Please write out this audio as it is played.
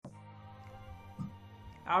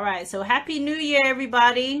All right, so Happy New Year,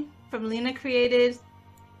 everybody, from Lena Created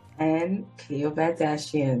and Cleo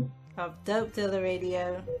Badashian of Dope Dealer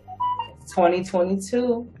Radio.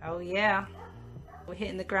 2022. Oh yeah, we're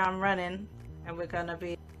hitting the ground running, and we're gonna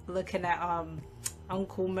be looking at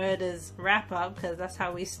Uncle Murda's wrap up because that's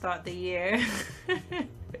how we start the year.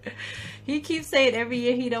 He keeps saying every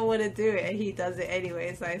year he don't want to do it, and he does it anyway.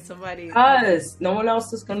 It's like somebody. Us. No one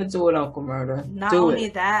else is gonna do it, Uncle Murda. Not do only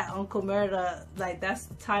it. that, Uncle Murda, like that's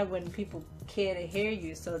the time when people care to hear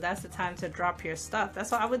you, so that's the time to drop your stuff.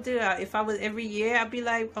 That's what I would do. If I was every year, I'd be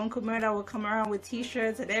like Uncle Murda would come around with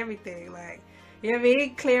T-shirts and everything. Like, you know what I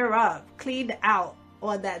mean? Clear up, clean out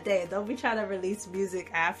on that day. Don't be trying to release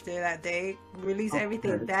music after that day. Release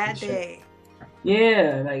everything that day.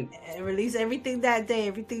 Yeah, like release everything that day,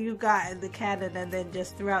 everything you got in the canon, and then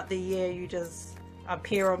just throughout the year you just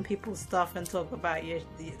appear on people's stuff and talk about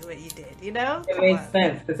what you did, you know? It makes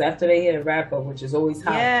sense, because after they hear a wrap up, which is always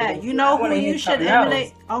hot. Yeah, you know who you should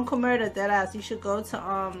emulate? Uncle Murda, deadass. You should go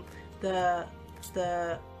to the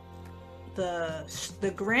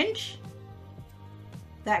Grinch.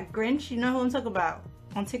 That Grinch, you know who I'm talking about?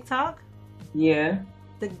 On TikTok? Yeah.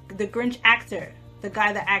 The Grinch actor. The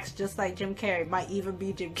guy that acts just like Jim Carrey might even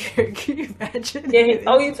be Jim Carrey. Can you imagine? Yeah.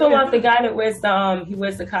 You talking about the guy that wears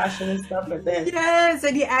the costume and stuff like that? Yes,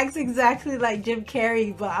 and he acts exactly like Jim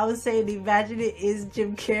Carrey. But I was saying, imagine it is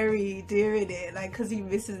Jim Carrey doing it, like because he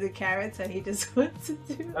misses the character, he just wants to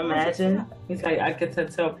do. Imagine he's like, I get to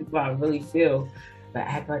tell people how I really feel, but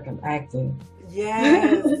act like I'm acting.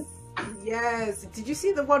 Yes. Yes. Did you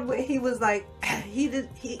see the one where he was like,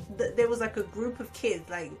 there was like a group of kids,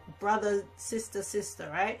 like brother, sister,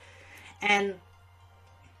 right? And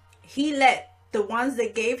he let the ones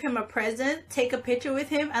that gave him a present take a picture with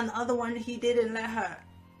him, and the other one he didn't let her.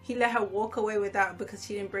 He let her walk away without because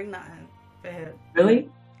she didn't bring nothing for him. Really?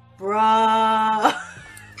 Bruh.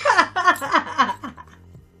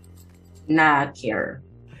 Nah, I care.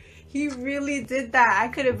 He really did that. I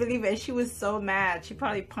couldn't believe it. She was so mad. She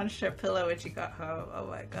probably punched her pillow when she got home. Oh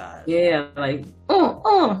my god. Yeah, like,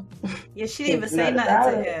 Yeah, she didn't even say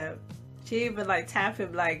nothing to him. She didn't even like tap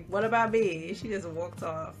him like, what about me? She just walked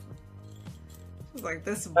off. She was like,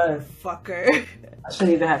 this motherfucker. I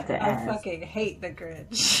shouldn't even have to ask. I fucking hate the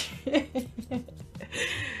Grinch.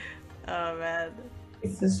 Oh man.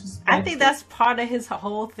 It's disrespectful. I think that's part of his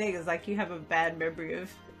whole thing, is like you have a bad memory of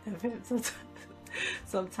him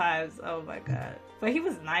sometimes. Oh my god. But he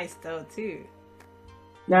was nice though too.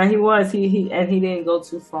 Nah, he was. He didn't go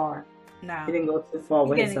too far. No. He didn't go too far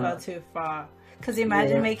with He didn't go too far. Cause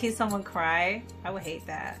imagine making someone cry. I would hate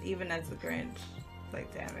that, even as the Grinch.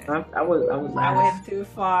 Like, damn it. I would I went too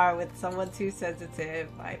far with someone too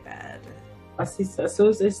sensitive. My bad. I see. As soon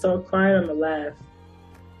as they start crying, I'm gonna laugh.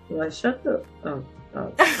 I'm like, shut the. Oh.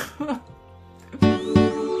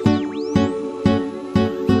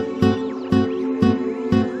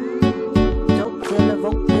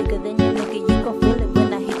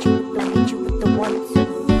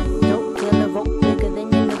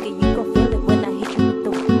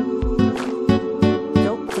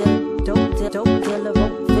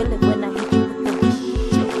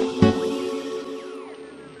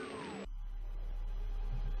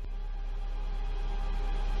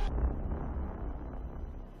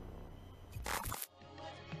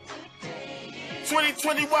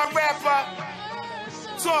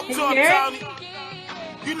 Talk, Tony.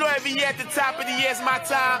 You know every year at the top of the year is my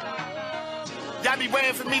time. Y'all be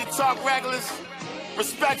waiting for me to talk regulars,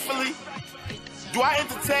 respectfully. Do I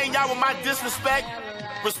entertain y'all with my disrespect?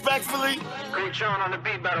 Respectfully? Great Sean on the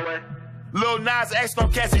beat, by the way. Lil Nas X gon'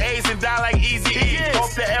 catch A's and die like Easy-E.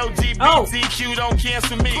 Hope the LGBTQ don't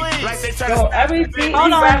cancel me. Please. Like they try to every beat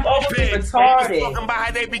rap over retarded. Talking about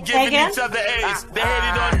how they be giving each other A's. They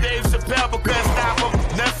hated on Dave Chappelle but couldn't stop him.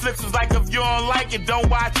 Netflix was like, if you don't like it, don't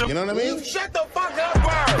watch him. You know what I mean? Shut the fuck up,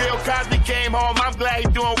 bro. Bill Cosby came home. I'm glad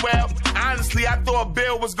he doing well. Honestly, I thought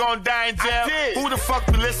Bill was gonna die in jail. Who the fuck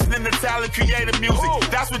be listening to Tyler creative music?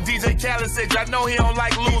 That's what DJ Khaled said. I know he don't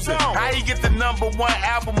like losing. How he get the #1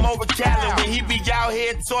 album over Khaled when he be out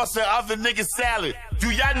here tossing other niggas salad?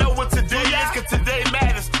 Do y'all know what today is? Cause today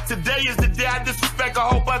matters. Today is the day I disrespect a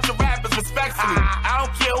whole bunch of rappers respectfully. I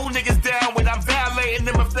don't care who niggas down with. I'm violating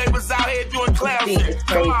them if they was out here doing clown shit.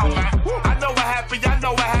 Come on, man. I know what happened. Y'all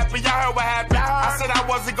know what happened. Y'all heard what happened. I said I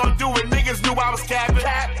wasn't gonna do it. Niggas knew I was capping.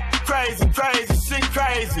 Crazy, shit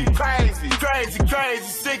crazy. Crazy,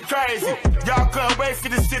 shit crazy. Y'all couldn't wait for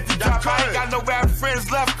this shit to drop. I ain't got no rap friends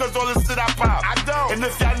left cause all this shit I pop. I don't. And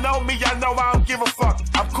if y'all know me, y'all know I don't give a fuck.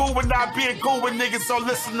 I'm cool with not being cool with niggas, so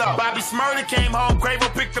listen up. Bobby Shmurda came home,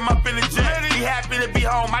 Quavo picked him up in the jet. He happy to be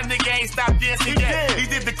home, my nigga ain't stopped dancing yet. He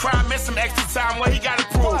did the crime, missed some extra time, well he gotta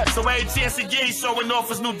prove So every chance he get, he showing off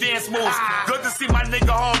his new dance moves. Good to see my nigga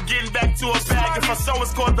home getting back to a bag. If I show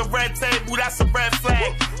it's called the red table, that's a red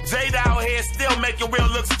flag. Jada out here still making Will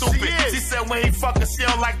look stupid. She said when he fucking, she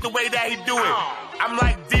don't like the way that he do it. I'm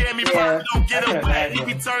like, damn, he probably don't get away. He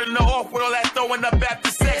be turning her off with all that throwing up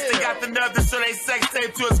after sex. They got the nerve to show they sex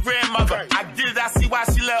tape to his grandmother. I get it, I see why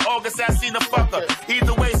she let August, I seen the fucker.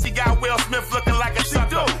 Either way, she got Will Smith looking like a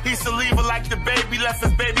sucker. He should leave her like the baby left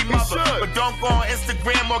his baby mother. But don't go on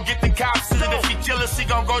Instagram or get the cops in it. If he kill her, she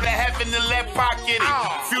gon' go to heaven and let Pac get it.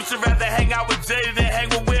 Future rather hang out with Jada than hang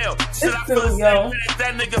with Will. Should I feel the same way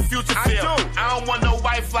that nigga Future feel? I don't want no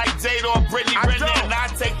wife like Jada or Brittany Renner. And I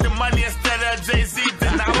take the money instead of Jay-Z.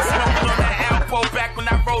 Then I was smoking on that Alpo back when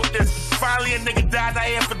I wrote this. Finally a nigga died out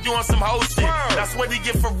here for doing some whole shit. That's what he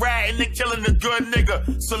get for ratting and killing a good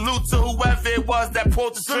nigga. Salute to whoever it was that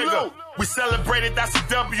pulled the trigger. We celebrated, that's a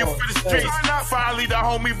W for the streets. Finally the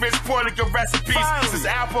homie Rich Porter recipes. Since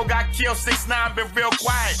Alpo got killed, 6ix9ine been real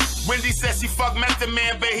quiet. Wendy said she fucked Method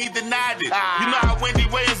Man, but he denied it. You know how Wendy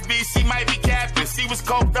Williams be, she might be capping. She was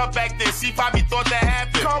coked up back then, she probably thought that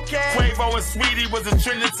happened. Quavo and Sweetie was a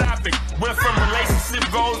trending topic. Went from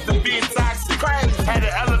relationship goals to being toxic. Had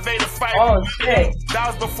an elevator fight. Oh shit.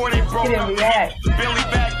 That was before they broke up. Billy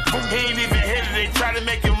back, he ain't even hit it. They tried to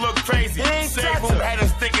make him look crazy. Sable had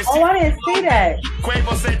us thinking. Oh, I didn't see that.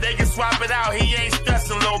 Quavo said they can swap it out. He ain't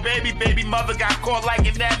stressing. Little baby mother got caught like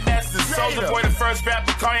in that mess. Soulja Boy, the first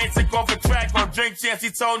rapper, Kanye took off a track on Drink Champs. He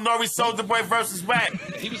told Nori Soulja Boy versus Wack.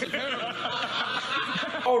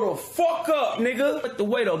 Hold the fuck up, nigga. But the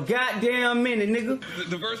wait a goddamn minute, nigga.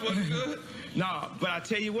 The verse wasn't good? Nah, but I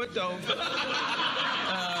tell you what though.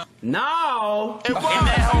 No. In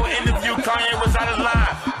that whole interview, Kanye was out of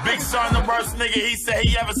line. Big Sean, the worst nigga he said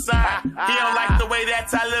he ever signed. He don't like the way that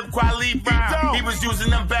Talib Kweli rhyme. He was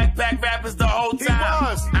using them backpack rappers the whole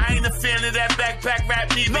time. I ain't a fan of that backpack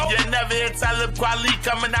rap neither. You never hear Talib Kweli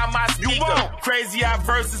coming out my speaker. Crazy how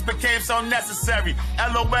verses became so necessary.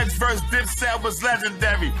 LOX verse Dipset was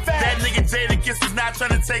legendary. That nigga Jadakiss was not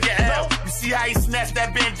trying to take an L. You see how he snatched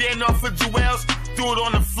that bandana off of Jewels? Threw it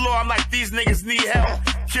on the floor. I'm like, these niggas need help.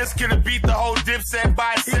 Kiss could have beat the whole Dipset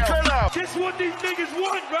by itself. Kiss what these niggas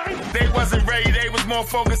want, right? They wasn't ready, they was more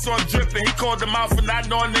focused on dripping. He called them out for not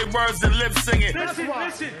knowing their words and lip singing.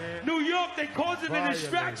 Listen, New York, they causing a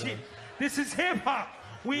distraction. This is hip hop.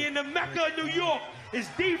 We in the Mecca of New York. It's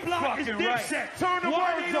D-Block, it's Dipset. Turn the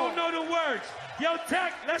words, they don't know the words. Yo,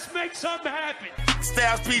 Tech, let's make something happen.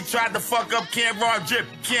 Styles P tried to fuck up Cameron Drip.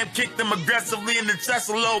 Cam kicked him aggressively in the chest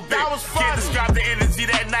a little bit. That was funny. Can't describe the energy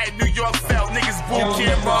that night New York felt. Niggas booed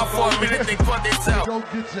Cameron for a minute, they caught themselves. Go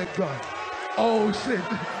get that gun. Oh, shit.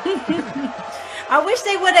 I wish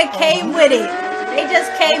they would have came with it. They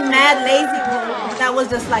just came mad lazy. That was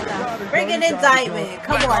just like a friggin' indictment.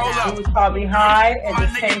 Come on. He was probably high and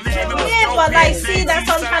just came. Yeah, but like, see, that's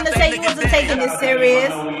what I'm trying to say. You wasn't taking it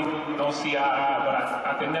serious. Don't see eye to eye, but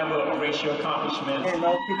I can never erase your accomplishments. And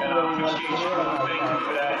I appreciate you. Thank you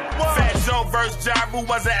for that. Fat Joe versus Ja Rule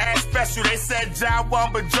wasn't as special. They said Ja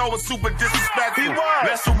won, but Joe was super disrespectful.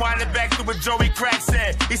 Let's rewind it back to what Joey Crack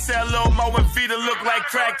said. He said Lil Mo and Vita look like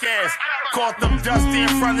crackheads. Caught them dusty in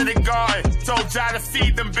front of the garden. Told Ja to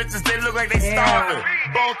feed them bitches, they look like they starving.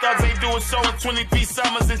 Both thugs ain't doing show in 20p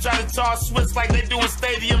summers and try to charge Swiss like they doing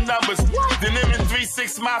stadium numbers. Then them and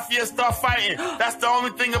 3-6 Mafia start fighting. That's the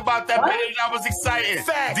only thing about that video that was exciting.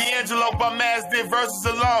 D'Angelo bum ass did verses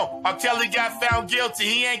alone. R. Kelly got found guilty,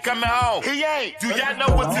 he ain't coming home. He ain't. Do y'all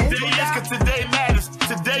know what today is? Cause today matters.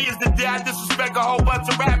 Today is the day I disrespect a whole bunch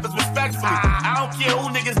of rappers respectfully. I don't care who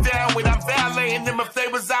niggas down with, I'm violating them if they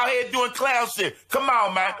was out here doing clown shit. Come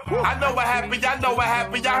on, man. I know what happened, y'all know what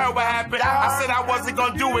happened, y'all heard what happened. I said I wasn't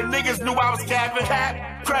gonna do it, niggas knew I was capping.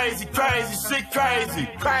 Crazy, crazy, shit crazy.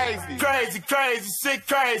 Crazy, shit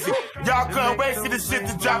crazy. Y'all couldn't wait for this shit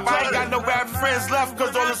to drop. I ain't got no rap friends left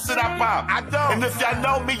cause all this shit I pop. I don't. And if y'all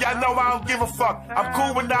know me, y'all know I don't give a fuck. I'm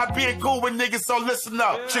cool with not being cool with niggas, so listen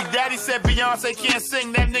up. Trick Daddy said Beyonce can't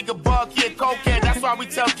sing, that nigga bug kid cokehead. That's why we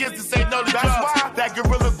tell kids to say no to drugs. That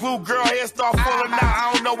Gorilla Glue girl hair start falling out.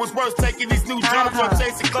 I don't know what's worse, taking these new drugs or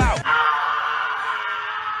chasing clout.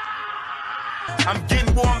 I'm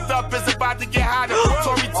getting warmed up, it's about to get hotter.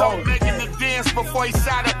 Tory told Megan to dance before he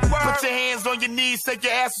shot her. Put your hands on your knees, take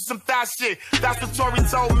your ass with some thigh shit. That's what Tory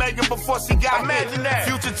told Megan before she got hit.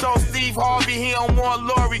 Future told Steve Harvey he don't want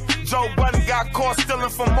Lori. Joe Budden got caught stealing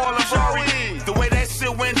from Marlon Murray. The way that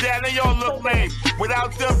shit went down, they all look lame.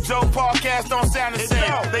 Without them, Joe podcast don't sound the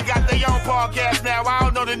same. They got their own podcast now, I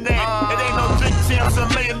don't know the name. It ain't no Drink Champs, $1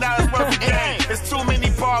 million worth of game. It's too many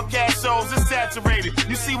podcasts. broadcast shows, it's saturated.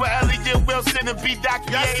 You see what Elliot Wilson and B. Doc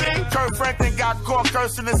created? Kirk Franklin got caught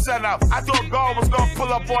cursing his son out. I thought God was gonna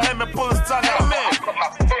pull up on him and pull his tongue out. Man.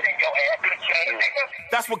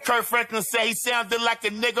 That's what Kirk Franklin said. He sounded like a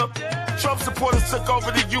nigga. Trump supporters took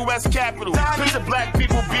over the U.S. Capitol. Picture black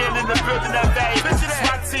people being in the building that day.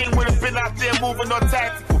 SWAT team would have been out there moving on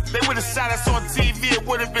tactical. They would have shot us on TV. It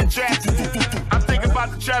would have been drastic. I'm thinking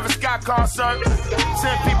about the Travis Scott concert.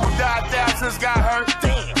 10 people died, thousands got hurt.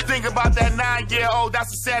 Damn. Think about that 9-year-old.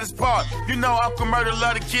 That's the saddest part. You know Uncle Murder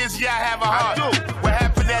love the kids. Yeah, I have a heart. I do. What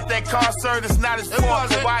happened at that concert is not his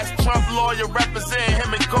fault. So why is Trump lawyer representing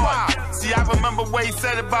him in court? See, I remember what he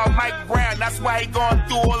said about Mike Brown. That's why he going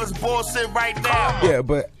through all this bullshit right now. Yeah,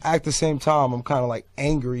 but at the same time, I'm kind of like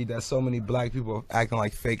angry that so many black people are acting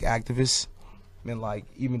like fake activists. And like,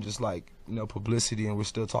 even just like, you know, publicity, and we're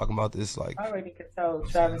still talking about this. Like, I already could tell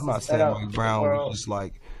Travis. I'm not saying Mike Brown was just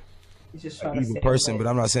like an evil person, but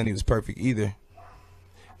I'm not saying he was perfect either.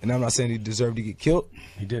 And I'm not saying he deserved to get killed.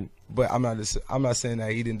 He didn't. But I'm not saying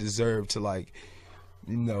that he didn't deserve to, like,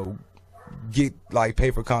 you know, get like pay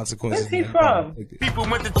for consequences. Where's he from? People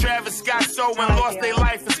went to Travis Scott show and lost their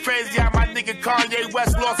life. It's crazy how my nigga Kanye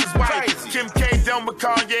West lost his wife. Kim K done with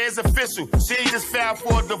Kanye is official. She ain't just filed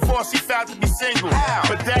for a divorce, she filed to be single.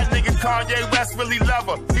 But that nigga Kanye West really love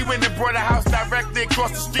her. He went and brought a house directly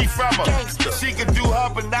across the street from her. She could do her,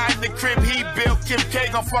 but not in the crib he built. Kim K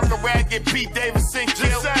gon' fuck around, get Pete Davidson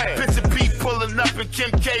killed. Picture Pete pulling up in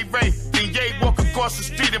Kim K Ray. Then Ye walk across the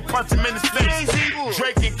street and punch him in his face.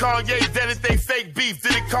 Drake and Kanye dead at they fake beef.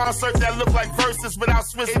 Did a concert that looked like Versus without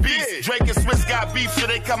Swiss beats. Drake and Swiss got beef, so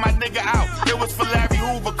they cut my nigga out. It was for Larry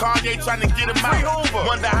Hoover, Kanye trying to get him out.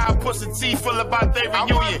 Wonder how Pusha T feel about their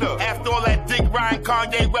reunion. After all that Dick Ryan,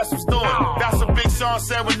 Kanye West was doing. That's what Big Sean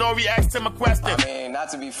said when Nori asked him a question. I mean, not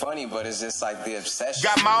to be funny, but it's just like the obsession.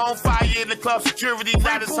 Got my own fire in the club security,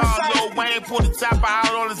 not as hard. Lil Wayne pulled the chopper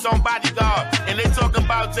out on his own bodyguard. And they talking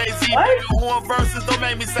about Jay-Z, who on verses. Don't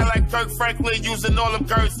make me sound like Kirk Franklin using all them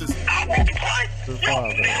curses.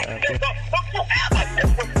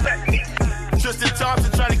 Tristan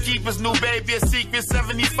Thompson trying to keep his new baby a secret.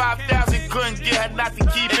 75,000 couldn't get her not to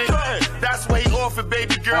keep it. That's why he offered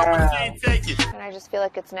baby girl, but she ain't take it. And I just feel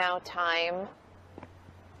like it's now time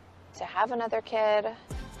to have another kid.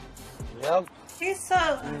 Yep. He's so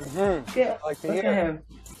yeah. Like to hear him.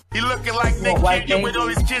 He looking like Nick Cannon with all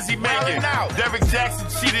these kids he making. Derek Jackson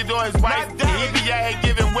cheated on his wife. He be out here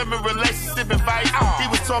giving women relationship advice. He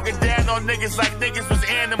was talking down on niggas like niggas was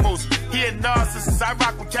animals. He a narcissist. I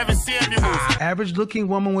rock with Kevin Samuels. Average looking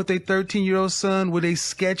woman with a 13-year-old son with a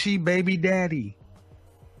sketchy baby daddy.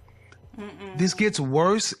 This gets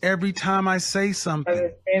worse every time I say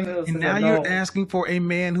something. And now you're asking for a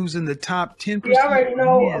man who's in the top 10%. You already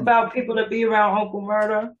know about people that be around Uncle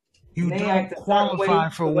Murder. You don't qualify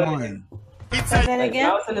for one. Say that again?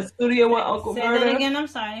 I was in the studio with Uncle Murder. Say that again, I'm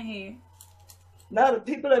sorry to hear you. No, the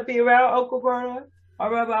people that be around Uncle Murder. I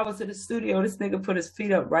remember I was in the studio, this nigga put his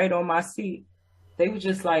feet up right on my seat. They were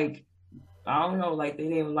just like, I don't know, like they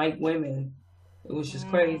didn't even like women. It was just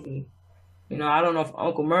crazy. You know, I don't know if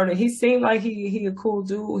Uncle Murder, he seemed like he a cool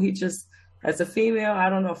dude. He just, as a female, I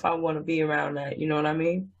don't know if I want to be around that. You know what I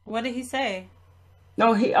mean? What did he say?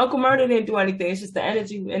 No, Uncle Murder didn't do anything. It's just the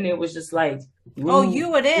energy in it was just like, rude, oh, you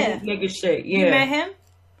were there? Nigga shit, yeah. You met him?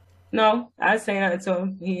 No, I didn't say nothing to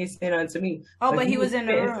him. He didn't say nothing to me. Oh, but he was in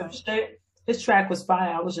the room. Shit. His track was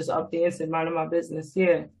fire. I was just up dancing, minding my business,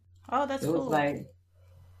 yeah. Oh, that's cool. It was like,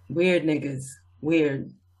 weird niggas.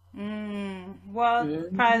 Weird. Well,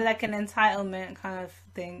 probably like an entitlement kind of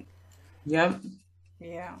thing. Yep.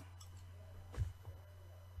 Yeah.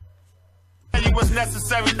 It was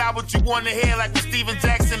necessary, not what you want to hear. Like when Steven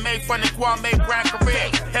Jackson made fun of Kwame Brown career.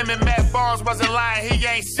 Him and Matt Barnes wasn't lying, he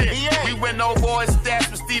ain't shit. We went over his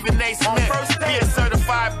stats with Stephen A. Smith. He a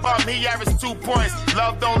certified bum, he averaged 2 points.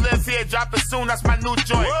 Love don't live here, drop it soon, that's my new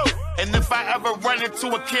joint. And if I ever run into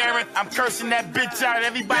a Karen, I'm cursing that bitch out,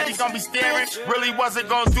 everybody gonna be staring. Really wasn't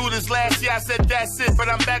gonna do this last year, I said that's it. But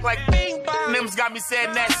I'm back like bing bong. Nims got me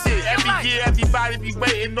saying that shit. Every year, everybody be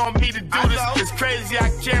waiting on me to do this. It's crazy, I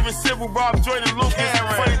Karen Civil, Rob, Jordan, Lucas.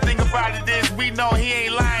 Funny thing about it is, we know he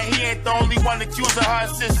ain't lying. He ain't the only one accusing her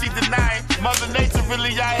since she denying. Mother Nature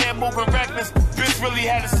really out here moving reckless. Bitch really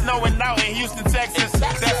had it snowing out in Houston, Texas.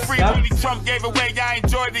 That free money Trump gave away, y'all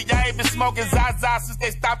enjoyed it. Y'all ain't been smoking Zaza since they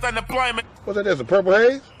stopped unemployment. What's that? Is a purple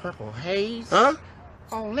haze? Purple haze? Huh?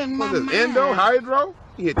 All in my What's this? mind. Endo? Hydro?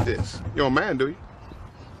 You hit this. You don't mind, do you?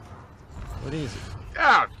 What is it?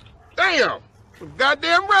 God damn!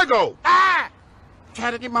 Goddamn Rego! Ah!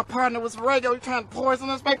 Trying to get my partner with some Rego. You trying to poison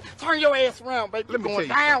us, baby? Turn your ass around, baby. Let me going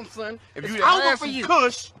tell you down, son. If It's you over have for some you.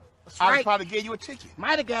 Kush, I probably gave you a ticket.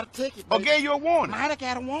 Might have got a ticket. Or gave you a warning. Might have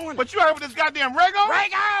got a warning. But you heard with this goddamn Rego?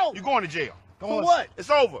 Rego! You going to jail. For what? It's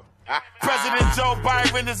over. President Joe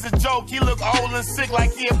Biden is a joke. He look old and sick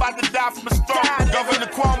like he about to die from a stroke. Governor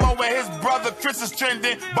Cuomo and his brother Chris is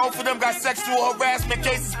trending. Both of them got sexual harassment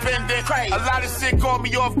cases pending. A lot of shit caught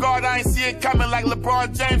me off guard. I ain't see it coming like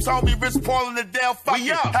LeBron James, homie, Rich Paul and Adele. Fuck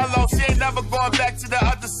it. Hello, she ain't never going back to the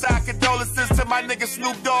other side. Condolences to my nigga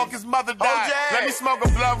Snoop Dogg, his mother died. Let me smoke a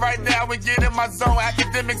blunt right now and get in my zone.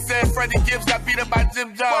 Academics said Freddie Gibbs got beat up by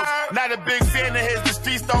Jim Jones. Not a big fan of his. The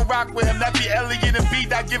streets don't rock with him. That be Elliot and B.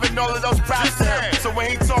 Not giving all of those props to him. So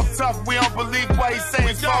when he talk tough, we don't believe what he's saying.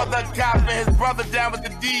 His father cop and his brother down with the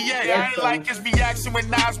DA. I ain't like his reaction when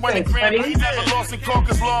Nas won the Grammy. He never lost in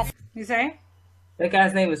caucus law. You say? That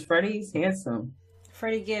guy's name is Freddie. He's handsome.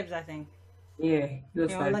 Freddie Gibbs, I think. Yeah, he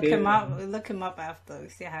looks like look him up. Look him up after.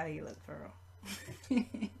 See how he looks for real.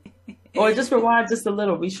 Or just rewind just a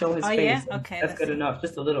little. We show his face. Yeah? Okay. That's good enough.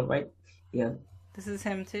 Just a little, right? Yeah. This is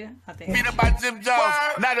him too, I think. Beat up by Jim Jones.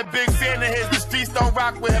 Not a big fan of his. The streets don't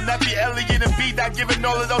rock with him. That be Elliot and B. Not giving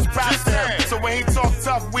all of those props to him. So when he talk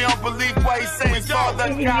tough, we don't believe what he's saying. His father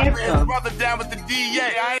cop and his brother down with the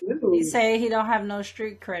DA. He say he don't have no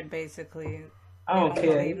street cred, basically. I don't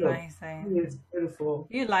care. He is beautiful.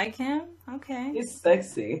 You like him? Okay. He's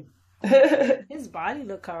sexy. His body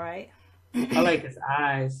look alright. I like his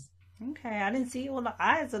eyes. Okay, I didn't see all the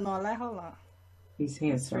eyes and all that. Hold on. He's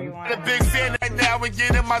handsome. I'm a big fan right now and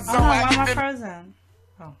get in my zone. Why am I frozen?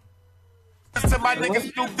 To my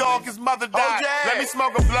nigga Snoop Dogg, his mother died. Let me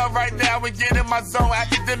smoke a blunt right now and get in my zone.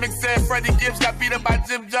 Academics said Freddie Gibbs got beat up by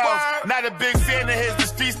Jim Jones. Not a big fan of his. The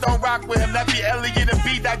streets don't rock with him. That be Elliot and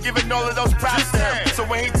B. Not giving all of those props to him. So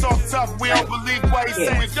when he talk tough, we don't believe what he's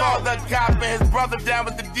saying. His father cop and his brother down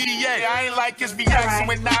with the DA. I ain't like his reaction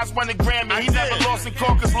when Nas won the Grammy. He never lost in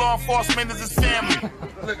caucus. Law enforcement is his family.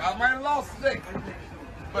 Look, I might have lost today,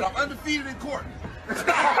 but I'm undefeated in court.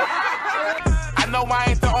 I know I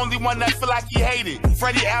ain't the only one that feel like he hated.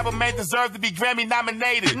 Freddie album ain't deserve to be Grammy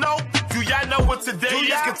nominated. No, do y'all know what today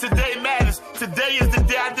is? Cause today matters. Today is the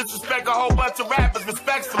day I disrespect a whole bunch of rappers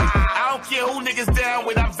respectfully. I don't care who niggas down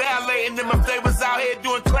with. I'm violating them if they was out here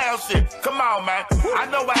doing clown shit. Come on, man. I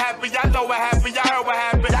know what happened. Y'all know what happened. Y'all heard what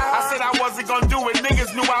happened. I said I wasn't gonna do it.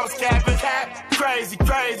 Niggas knew I was capping. Crazy,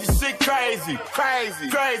 crazy, shit crazy. Crazy,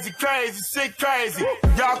 shit crazy.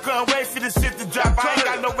 Y'all couldn't wait for this shit to drop. I ain't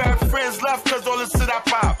got no rap friends left cause all this shit I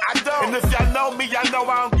pop. I don't. And if y'all know me, y'all know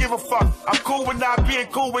I don't give a fuck. I'm cool with not being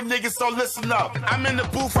cool with niggas, so listen up. I'm in the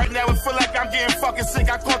booth right now and feel like I'm getting fucking sick.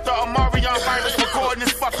 I caught the Omarion virus recording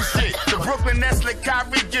this fucking shit. The Brooklyn Nets let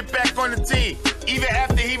Kyrie get back on the team. Even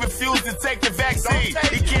after he refused to take the vaccine.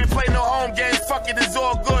 He can't play no home games, fuck it, it's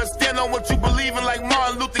all good. Stand on what you believe in like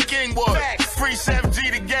Martin Luther King would. Free Chef G,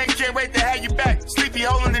 the gang can't wait to have you back. Sleepy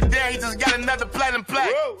holding it down, he just got another platinum plaque.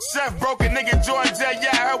 Chef broke a nigga Georgia, yeah,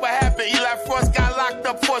 I heard what happened. Eli Frost got locked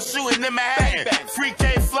up for shooting in Manhattan. Free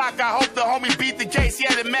K Flock, I hope the homie beat the case. He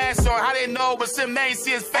had a mask on, I didn't know it was him, they ain't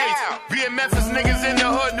see his face. Being Memphis niggas in the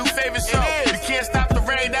hood, new favorite show. You can't stop the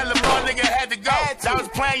rain, that Lamar nigga had to go. That was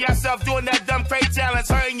playing yourself, doing that dumb crate challenge,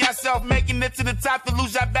 hurting yourself, making it to the top to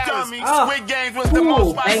lose your balance. Squid Games was the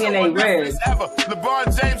most watched reference ever.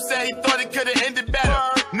 LeBron James said he thought it could have ended better.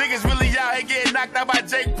 Niggas really out here getting knocked out by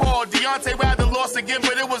Jake Paul. Deontay Wilder lost again,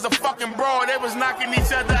 but it was a fucking brawl. They was knocking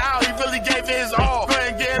each other out. He really gave it his all.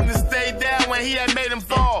 Couldn't get him to stay down when he had made him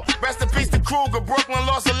fall. Rest in peace to Kruger. Brooklyn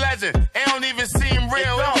lost a legend. It don't even seem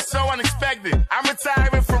real. It was so unexpected. I'm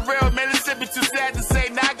retiring for real. Man, this shit be too sad to say.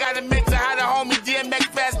 Now I gotta admit to how the homie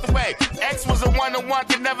DMX passed away. X was a one-on-one,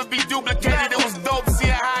 could never be duplicated. It was dope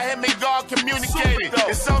seeing how him and God communicated.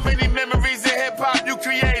 There's so many memories in hip-hop you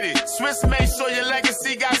created. Swiss made sure your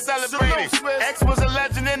legacy got celebrated. X was a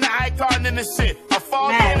legend and an icon in the shit.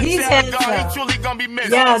 Man, he's handsome. He truly gonna be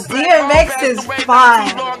missed. Yeah, DMX is fine.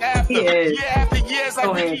 He is. Year after years,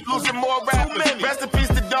 I think he losing more rappers. Rest in peace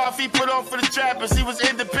to Dolph, he put on for the trappers. He was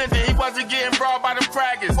independent, he wasn't getting brought by the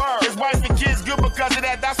crackers. His wife and kids good because of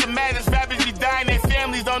that, that's what matters. Rappers be dying, their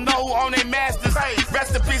families don't know who own their masters.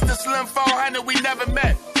 Rest in peace to Slim 400, we never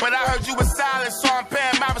met. But I heard you was silent, so I'm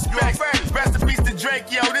paying my respects. Rest in peace to Drake,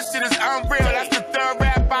 yo, this shit is unreal. That's the third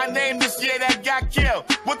rap I named this year that got killed.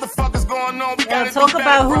 What the fuck is going on? We gotta talk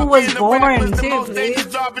about who was born too, please.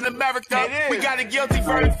 Job in America. We got a guilty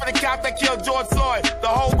verdict for the cop that killed George Floyd. The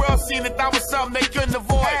whole world seen that was something they couldn't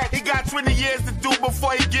avoid. He got 20 years to do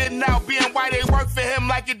before he getting out. Being white ain't work for him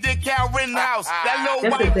like it did Cal Rittenhouse. That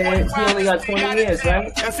little white boy, he only got 20 years,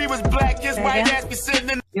 right? If he was black, his white ass be sitting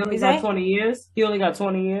in. He only got 20 years. He only got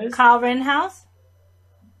 20 years. Kyle Rittenhouse?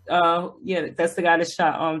 Yeah, that's the guy that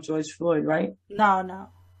shot George Floyd, right? No.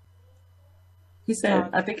 He said,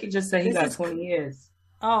 I think he just said he got 20 years.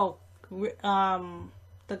 Oh,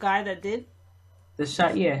 the guy that did? The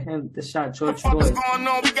shot, the shot, George What Floyd. What's going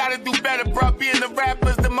on? We gotta do better, bro. Being the rapper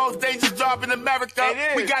is the most dangerous job in America.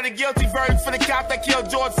 We got a guilty verdict for the cop that killed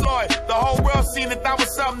George Floyd. The whole world seen that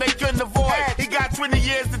was something they couldn't avoid. He got 20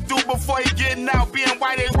 years to do before he getting out. Being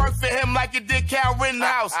white ain't work for him like it did Cal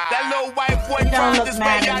Rittenhouse. That little white boy tried his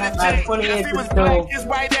way out of jail. 20 years He was is black, still his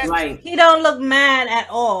white ass. light. He don't look mad at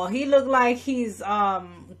all. He look like he's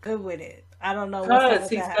good with it. I don't know. Because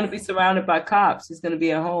he's going to be surrounded by cops. He's going to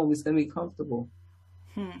be at home. He's going to be comfortable.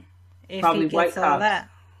 If Probably he gets white all cops. that,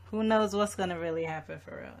 who knows what's gonna really happen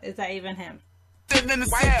for real? Is that even him? In the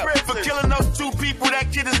cell for killing those 2 people.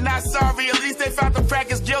 That kid is not sorry. At least they found the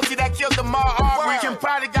crackers guilty that killed the Mar Aubrey. Kim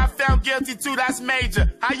probably got found guilty too. That's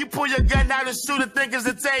major. How you pull your gun out and shoot and think it's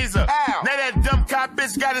a taser? Now that dumb cop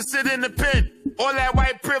bitch gotta sit in the pen. All that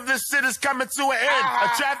white privilege shit is coming to an end. A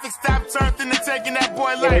traffic stop turned into taking that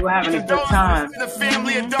boy life. they were having a good time. To the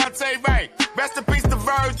family of Dante Wright. Rest in peace to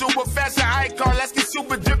Virgil, a fashion icon. Let's get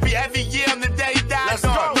super drippy every year on the day he died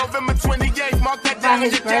on. November 28th, mark that down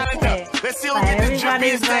in your calendar. Let's see who get the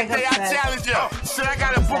drippiest that day. I challenge you. Shit, I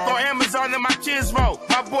got a book on Amazon that my kids wrote.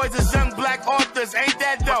 My boys is young black authors, ain't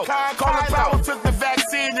that dope? Colin Powell took the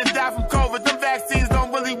vaccine and died from COVID. Them vaccines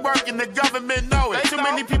don't really work and the government know it. Too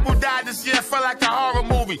many people died this year, felt like a horror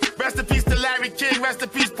movie. Rest in peace to Larry King, rest in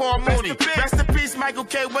peace Paul Mooney. Rest in peace Michael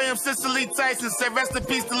K. Williams, Cicely Tyson. Said rest in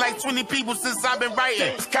peace to like 20 people since I've been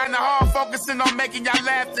writing. It's kinda hard focusing on making y'all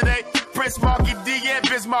laugh today. Prince Marky D, yeah,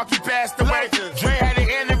 Biz Marky passed away. Dre had an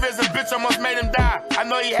aneurysm, bitch almost made him die. I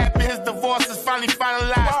know he happy his divorce is finally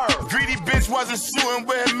finalized. Greedy bitch wasn't shooting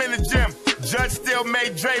with him in the gym. Judge still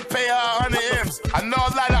made Dre pay her 100 M's. I know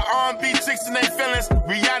a lot of R&B chicks and they feelings.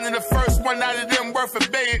 Rihanna the first one out of them worth a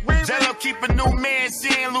billion. J-Lo keep a new man, she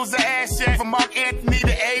ain't lose her ass yet. From Mark Anthony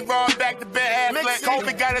to A-Rod back to Ben Affleck.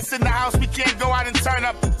 COVID got us in the house, we can't go out and turn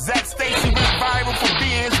up. Zach Stacy went viral for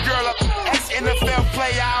being his girl up. Ex-NFL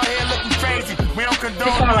player out here looking crazy. We don't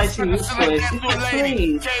condone like she used to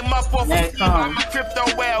it. Came up off of I'm a crypto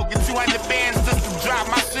well. Get 200 bands just to drop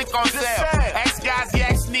my shit on sale. Ask guys, you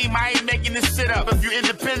ask me, I ain't making this shit up. If you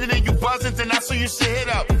independent and you buzzing, then that's who you should hit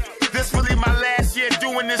up. This really my last year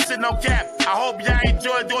doing this shit, no cap. I hope y'all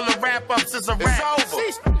enjoyed all the wrap-ups, it's a wrap. It's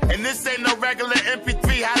over. And this ain't no regular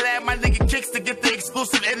MP3. Holla at my nigga Kicks to get the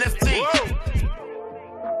exclusive NFT.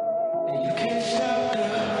 You can't stop the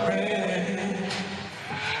rain.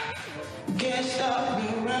 Can't stop the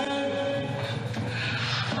rain.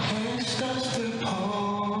 When it starts to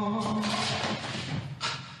pour.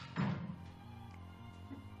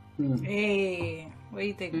 Hey, what do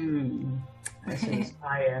you think? That shit is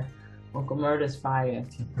fire. Uncle Murder's fire.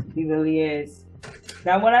 He really is.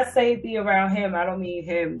 Now, when I say be around him, I don't mean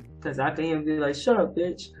him because I can hear him be like, shut up,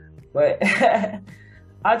 bitch. But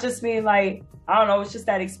I just mean like, I don't know, it's just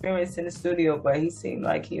that experience in the studio, but he seemed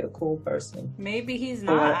like he a cool person. Maybe he's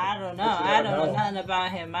not. I don't know. I don't know nothing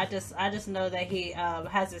about him. I just know that he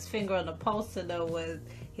has his finger on the pulse to know what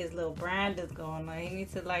his little brand is going on. He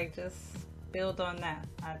needs to like just build on that,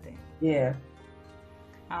 I think. Yeah.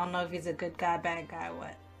 I don't know if he's a good guy, bad guy,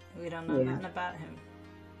 what. We don't know nothing about him.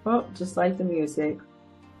 Well, just like the music.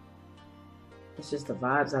 It's just the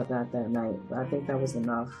vibes I got that night. But I think that was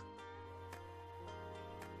enough.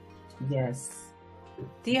 Yes.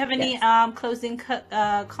 Do you have any closing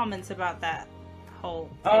comments about that whole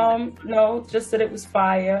thing? No, just that it was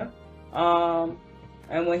fire. And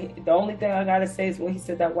when the only thing I gotta say is when he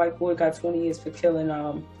said that white boy got 20 years for killing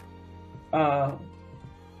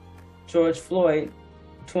George Floyd,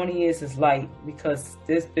 20 years is light because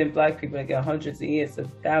there's been black people that got hundreds of years, of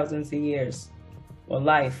thousands of years, or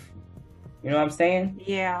life. You know what I'm saying?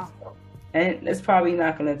 Yeah. And it's probably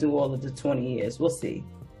not gonna do all of the 20 years. We'll see.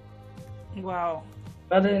 Wow.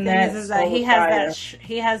 Other than that, he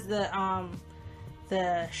has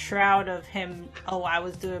the shroud of him. Oh, I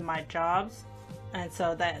was doing my jobs, and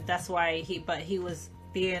so that's why he was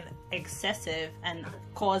being excessive and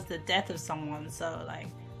caused the death of someone. So like,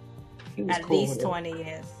 at least 20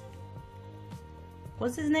 years.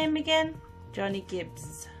 What's his name again? Johnny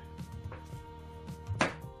Gibbs.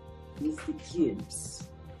 Mr. Gibbs.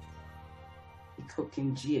 The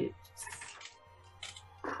cooking Gibbs.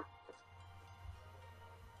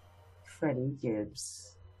 Freddie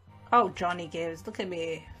Gibbs. Oh, Johnny Gibbs. Look at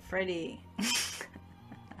me. Freddie.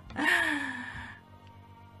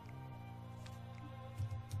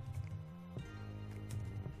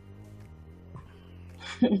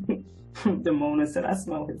 Damona said, I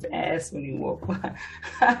smell his ass when he walked by.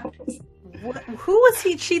 Who was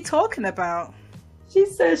she talking about? She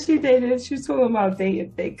said she dated. She was talking about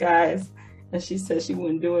dating fake guys. And she said she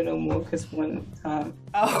wouldn't do it no more because one time.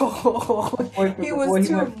 Oh, he was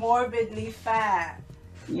too morbidly fat.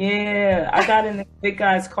 Yeah, I got in the big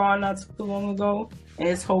guy's car not too long ago, and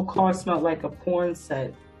his whole car smelled like a porn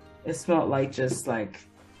set. It smelled like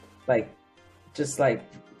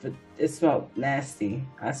it smelled nasty.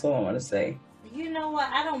 That's all I want to say. You know what?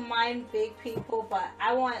 I don't mind big people, but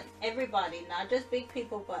I want everybody, not just big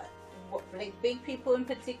people, but like big people in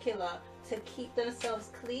particular, to keep themselves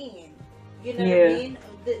clean. You know what I mean?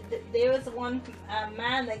 There was one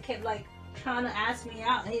man that kept like trying to ask me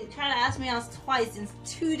out. He tried to ask me out twice in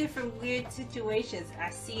 2 different weird situations. I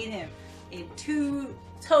seen him in 2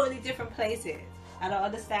 totally different places. I don't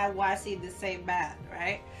understand why I see the same man,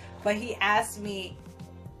 right? But he asked me,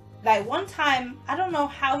 like one time, I don't know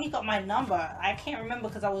how he got my number. I can't remember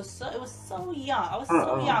because it was so young. I was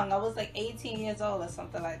so young. I was like 18 years old or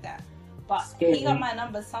something like that. But he got my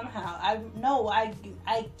number somehow. I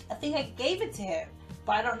think I gave it to him,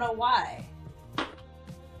 but I don't know why.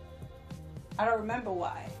 I don't remember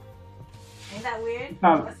why. Ain't that weird?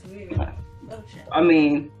 That's weird. Oh shit. I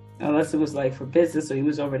mean, unless it was like for business or he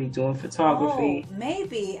was already doing photography. Oh,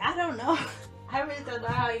 maybe. I don't know. I really don't know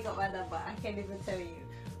how he got my number. I can't even tell you.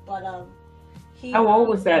 But how old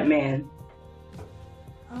was that man?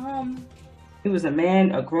 He was a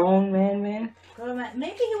man, a grown man.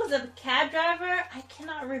 Maybe he was a cab driver. I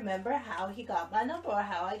cannot remember how he got my number or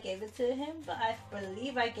how I gave it to him, but I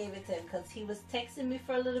believe I gave it to him because he was texting me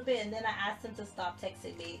for a little bit, and then I asked him to stop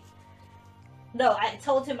texting me. No, I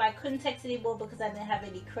told him I couldn't text anymore because I didn't have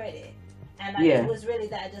any credit. And it was really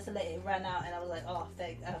that I just let it run out, and I was like, oh,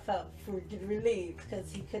 I felt relieved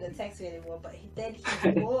because he couldn't text me anymore. But then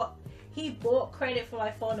he bought credit for my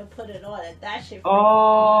phone and put it on, and that shit.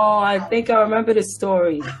 Oh, I think I remember the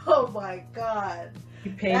story. Oh my god,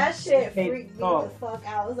 that shit freaked me the fuck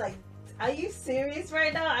out. I was like, are you serious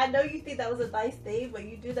right now? I know you think that was a nice thing, but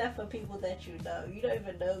you do that for people that you know. You don't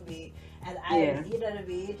even know me, and you know what I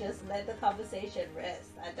mean. Just let the conversation rest.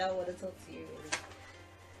 I don't want to talk to you really.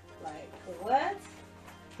 Like, what?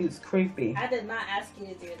 He was creepy. I did not ask you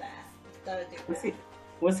to do that. Don't do that.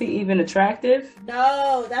 Was he even attractive?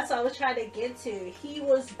 No, that's what I was trying to get to. He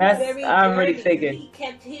was very I already dirty. figured. He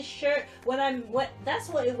kept his shirt that's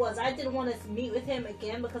what it was. I didn't want to meet with him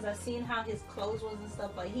again because I've seen how his clothes was and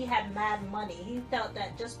stuff, but he had mad money. He felt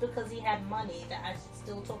that just because he had money that I should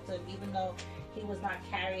still talk to him even though he was not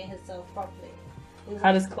carrying himself properly.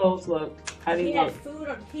 How does clothes look? How do you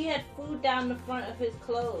look? He had food down the front of his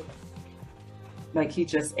clothes. Like he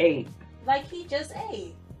just ate. Like he just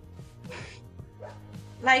ate.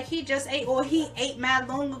 Like he just ate, or he ate mad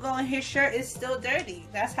long ago and his shirt is still dirty.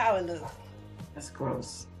 That's how it looks. That's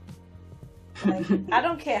gross. Like, I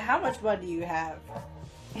don't care how much money you have.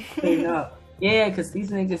 Clean up. Yeah, because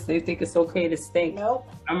these niggas, they think it's okay to stink. Nope.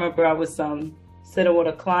 I remember I was sitting with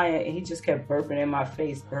a client and he just kept burping in my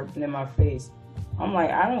face. I'm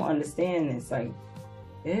like, I don't understand this. Like,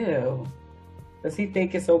 ew. Does he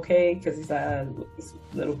think it's okay? Because he's like, this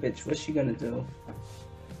little bitch, what's she gonna do?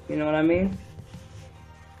 You know what I mean?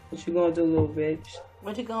 What you gonna do, little bitch?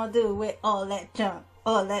 What you gonna do with all that junk?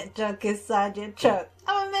 All that junk inside your truck.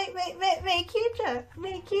 I'm gonna make you drunk.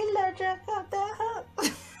 Make you little drunk off that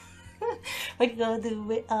hook. What you gonna do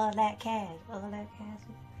with all that cash? All that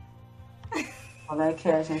cash. All that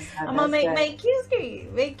cash inside. I'm gonna make you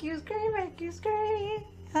scream. Make you scream. Make you scream.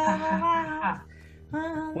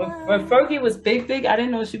 When Fergie was big, I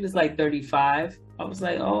didn't know she was like 35. I was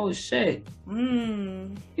like, oh shit.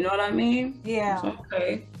 You know what I mean? Yeah.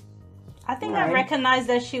 Okay. I think I recognized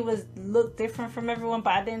that she looked different from everyone,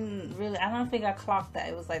 but I don't think I clocked that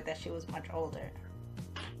it was like that she was much older.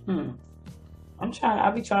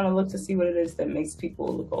 I'll be trying to look to see what it is that makes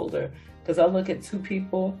people look older. Because I look at 2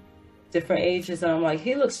 people, different ages, and I'm like,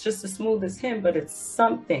 he looks just as smooth as him, but it's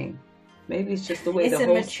something. Maybe it's just the way the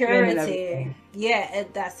whole skin and everything. Yeah,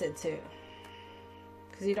 that's it too.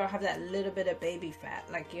 Because you don't have that little bit of baby fat.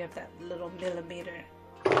 Like you have that little millimeter.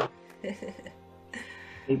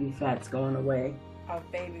 Baby fat's going away. Of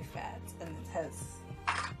baby fat. And it has...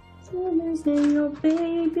 your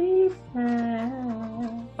baby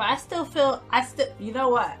fat. But I still, you know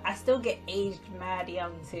what? I still get aged mad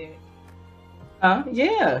young too.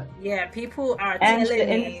 Yeah. Yeah, people are telling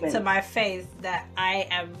me to my face that I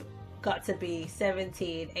am got to be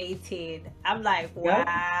 17, 18. I'm like,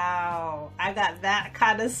 wow. I got that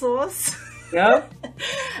kind of sauce. Yep.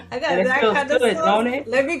 I got that kind of sauce. Don't it?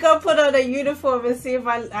 Let me go put on a uniform and see if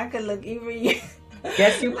I can look even.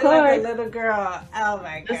 Yes, you could. Like a little girl. Oh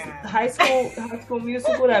my god. High School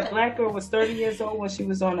Musical. That black girl was 30 years old when she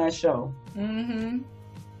was on that show.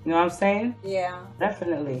 You know what I'm saying? Yeah.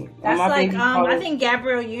 Definitely. That's like, I think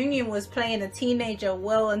Gabrielle Union was playing a teenager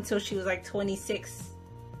well until she was like 26.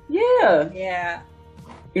 Yeah. Yeah.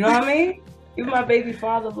 You know what I mean? Even my baby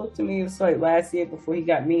father looked at me, it was like last year before he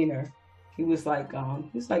got meaner. He was like,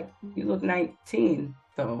 you look 19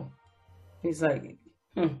 though. He's like,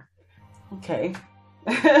 okay.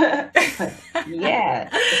 Yeah,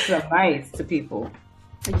 it's so nice to people.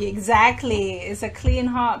 Exactly. It's a clean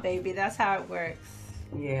heart, baby. That's how it works.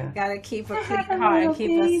 Yeah. Gotta keep a clean heart and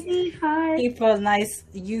keep a nice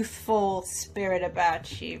youthful spirit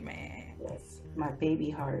about you, man. Yes, my baby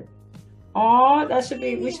heart. Oh, we should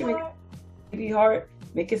make baby heart.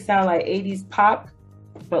 Make it sound like 80s pop,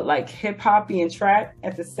 but like hip hoppy and trap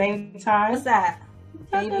at the same time. What's that?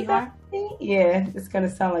 Baby heart? Yeah, it's gonna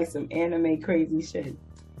sound like some anime crazy shit.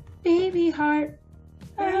 Baby heart.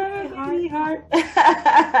 Baby heart.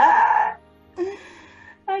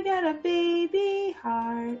 I got a baby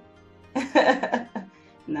heart.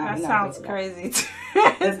 No, that sounds crazy.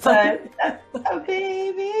 It's a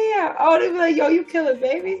baby heart. Oh, they be like, yo, you killing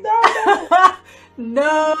babies? No.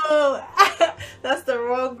 No. That's the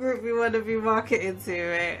wrong group we want to be marketing to,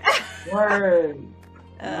 right? Word.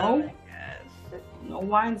 Oh no. No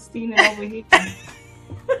Weinstein over here.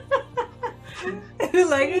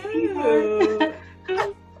 Like,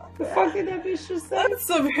 the fuck did that bitch just say? That's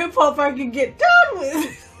some hip hop I can get done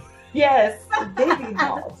with. Yes, baby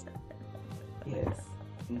heart. Yes,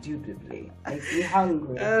 indubitably. Makes me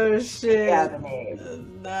hungry. Oh shit.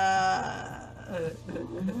 Nah.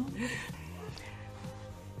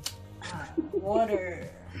 Water.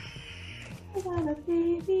 I got a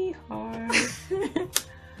baby heart.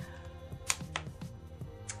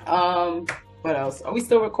 What else? Are we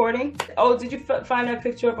still recording? Oh, did you find that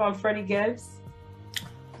picture up on Freddie Gibbs?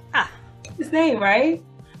 His name, right?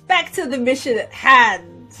 Back to the mission at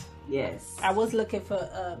hand. Yes. I was looking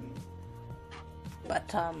for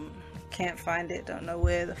but can't find it. Don't know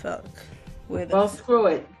where the fuck. Well, screw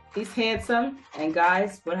it. He's handsome, and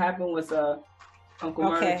guys, what happened was Uncle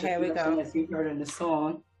Murder. Okay, here we go. As you heard in the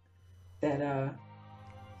song, that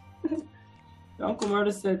Uncle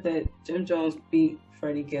Murder said that Jim Jones beat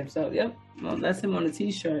Freddie Gibbs up. Yep, well, that's him on the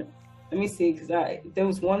T-shirt. Let me see, because there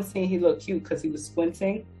was one scene he looked cute because he was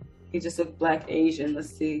squinting. He just looked black Asian. Let's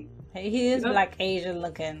see. Hey, he is black Asian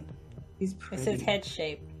looking. He's pretty. It's his head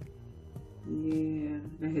shape. Yeah,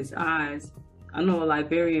 and his eyes. I know a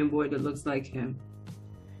Liberian boy that looks like him.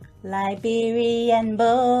 Liberian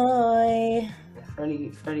boy.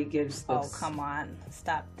 Freddie Gibbs looks... Oh, come on.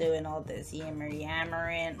 Stop doing all this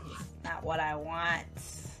yammering. Not what I want.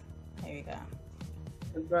 There you go.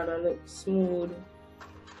 The brother looks smooth.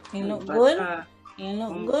 You look good? You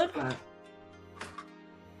look good?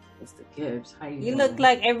 Mr. Gibbs, how you doing? Look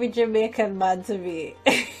like every Jamaican man to me.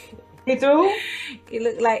 You do? You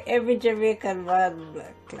look like every Jamaican man,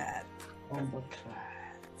 black clad. Bomber clad.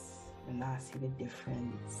 And I see the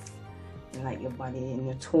difference. You like your body and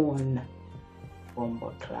your tone.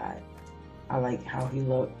 Bomber clad. I like how he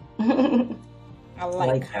look. I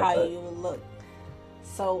like how you look.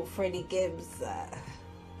 So Freddie Gibbs,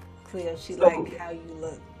 clear. She like how you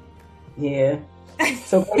look. Yeah.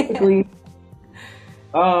 So basically,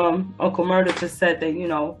 Uncle Murder just said that, you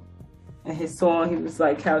know, in his song he was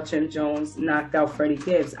like how Jim Jones knocked out Freddie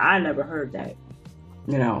Gibbs. I never heard that,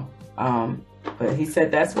 you know. But he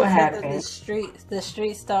said that's what happened. The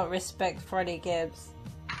streets don't respect Freddie Gibbs,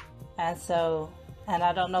 and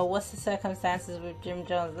I don't know what's the circumstances with Jim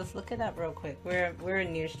Jones. Let's look it up real quick. We're a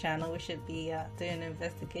news channel. We should be doing an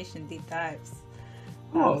investigation, deep dives.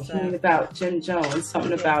 Something about Jim Jones.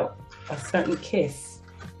 Something about a certain kiss.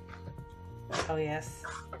 Oh yes.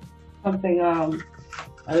 Something a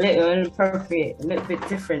little inappropriate, a little bit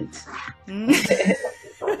different. a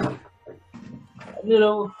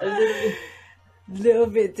little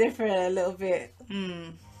bit different, a little bit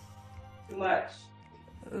too much.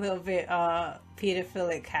 A little bit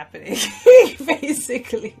pedophilic happening.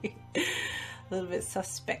 Basically. A little bit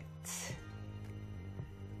suspect.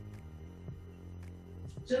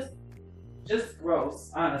 Just gross,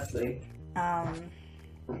 honestly.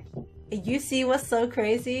 You see what's so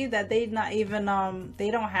crazy? That they not even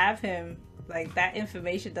they don't have him. Like that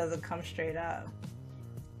information doesn't come straight up.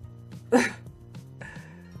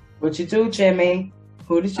 What you do, Jimmy?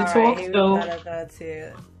 Who did you talk to? Go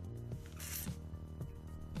to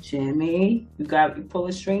Jimmy. You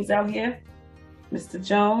pulling strings out here, Mr.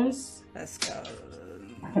 Jones. Let's go.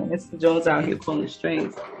 Mr. Jones out here pulling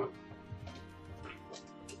strings.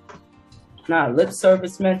 Nah, Lip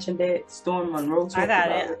Service mentioned it. Storm Monroe talked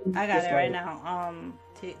about it. I got it right now.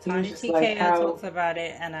 Tony TKO talks about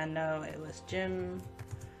it, and I know it was Jim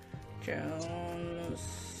Jones.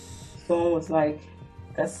 Someone was like,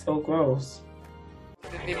 "That's so gross."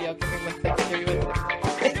 The video. Give me 1 second. Give me 1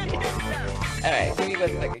 second. All right, give me 1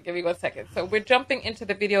 second. Give me 1 second. So we're jumping into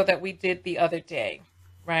the video that we did the other day,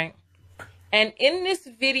 right? And in this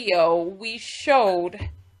video, we showed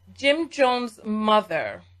Jim Jones'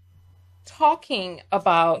 mother talking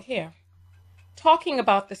about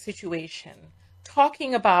the situation,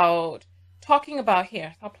 talking about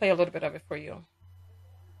here. I'll play a little bit of it for you.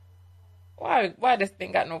 Why this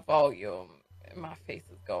thing got no volume? My face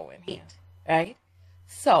is going here, right?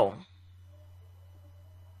 So,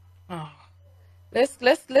 let's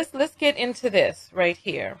get into this right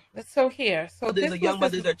here. So the young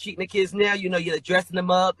mothers are cheating the kids now. You know, you're dressing them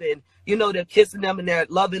up, and you know they're kissing them and they're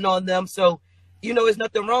loving on them. So, you know, there's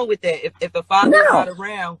nothing wrong with that. If a father's not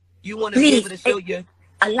around, you want to be able to show your.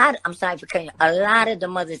 I'm sorry for cutting you. A lot of the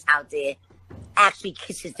mothers out there actually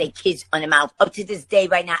kisses their kids on the mouth. Up to this day,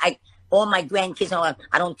 right now, all my grandkids,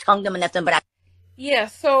 I don't tongue them or nothing, but Yeah,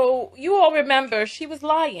 so you all remember she was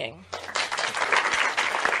lying.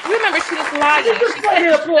 You remember she was lying. She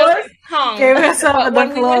said Give herself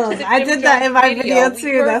the applause. I did that in my video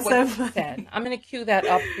too. That's so funny. I'm going to cue that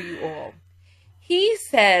up for you all. He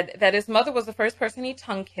said that his mother was the first person he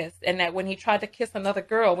tongue kissed, and that when he tried to kiss another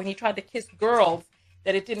girl, when he tried to kiss girls,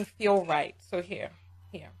 that it didn't feel right. So here.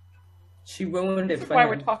 She ruined it. That's why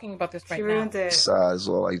we're talking about this right now. Size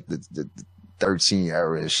or like the 13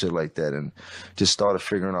 era and shit like that, and just started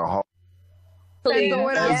figuring out how. Exactly.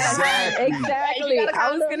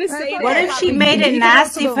 I was gonna say that. What if she made it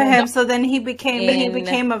nasty for him, so then he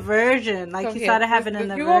became a virgin, like he started having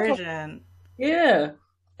an aversion? Yeah,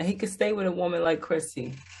 and he could stay with a woman like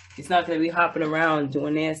Chrissy. He's not gonna be hopping around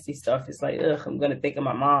doing nasty stuff. It's like, ugh, I'm gonna think of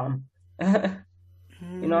my mom.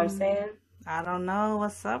 You know what I'm saying? I don't know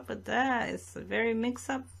what's up with that. It's a very mix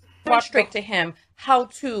up. Walk straight to him. How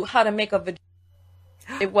to make a vagina.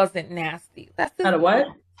 It wasn't nasty. That's how to what?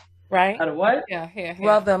 Right? How to what? Yeah, here.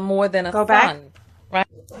 Rather more than a Go son. back. Right?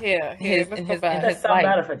 Here. In his life.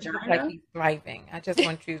 Like he's thriving. I just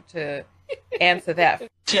want you to answer that.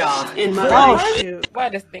 Why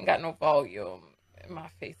this thing got no volume? My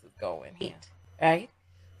face is going here. Right?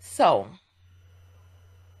 So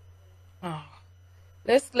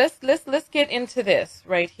let's get into this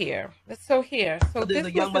right here. So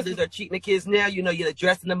the young mothers are cheating the kids now. You know, you're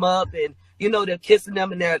dressing them up, and you know they're kissing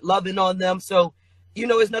them and they're loving on them. So, you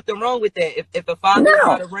know, there's nothing wrong with that. If a father's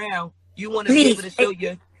not around, you want to be able to show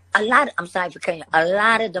your. I'm sorry for cutting you. A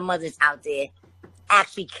lot of the mothers out there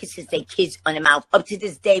actually kisses their kids on the mouth. Up to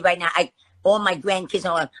this day, right now, all my grandkids,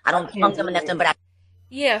 I don't tongue them or nothing, but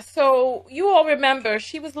Yeah, so you all remember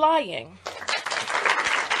she was lying.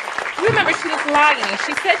 You remember she was lying.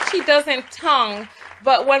 She said she doesn't tongue,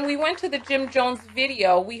 but when we went to the Jim Jones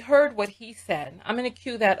video, we heard what he said. I'm going to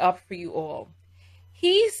cue that up for you all.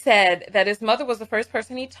 He said that his mother was the first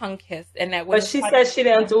person he tongue kissed, and that. But she said she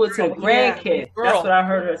didn't do it to grandkids. That's what I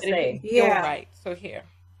heard her say. Yeah, right. So here.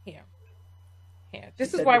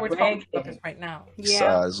 This is why we're talking about this right now.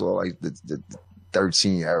 Size or like the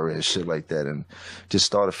 13 era and shit like that, and just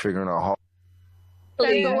started figuring out how.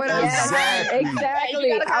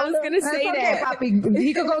 Exactly. I was gonna say that. Poppy,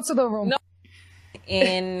 he could go to the room. No.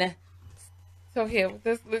 So here,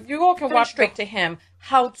 you all can watch straight to him.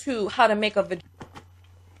 How to make a vagina.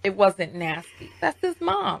 It wasn't nasty. That's his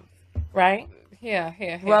mom, right?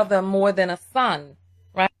 Here. Rather more than a son,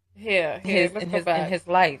 right? Here. In his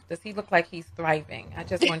life, does he look like he's thriving? I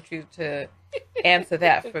just want you to answer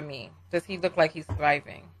that for me. Does he look like he's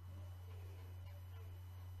thriving?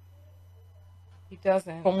 He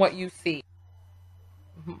doesn't, from what you see.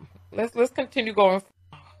 Let's continue going.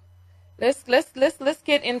 Let's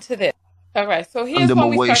get into this. All right, so here's Under my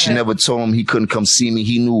when we way, start. she never told him he couldn't come see me.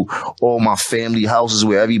 He knew all my family houses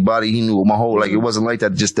with everybody. He knew my whole, like, it wasn't like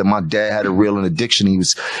that, just that my dad had a real addiction.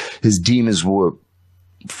 His demons were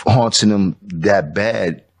haunting him that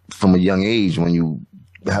bad from a young age. When you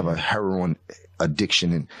have a heroin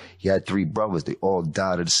addiction, and he had 3 brothers, they all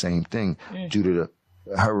died of the same thing due to the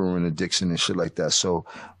heroin addiction and shit like that. So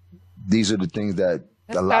these are the things that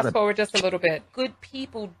Let's fast forward just a little bit. Good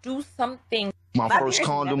people do something. My first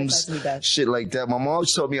condoms, shit like that. My mom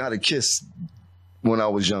taught me how to kiss when I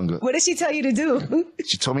was younger. What did she tell you to do?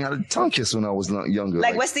 She told me how to tongue kiss when I was younger.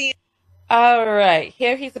 Like what's the... All right,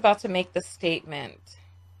 here he's about to make the statement.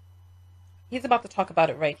 He's about to talk about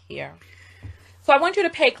it right here. So I want you to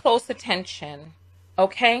pay close attention,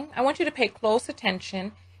 okay? I want you to pay close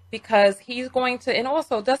attention because he's going to, and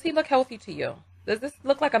also, does he look healthy to you? Does this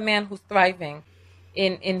look like a man who's thriving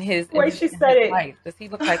in his life? Does he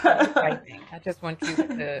look like he's thriving? I just want you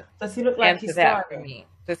to does he look like answer he's that thriving? for me.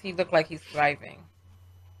 Does he look like he's thriving?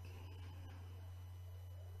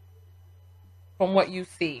 from what you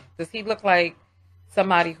see? Does he look like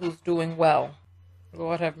somebody who's doing well?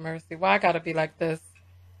 Lord have mercy. Why I gotta be like this?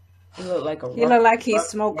 He look like he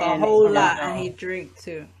smoke a whole lot and he drink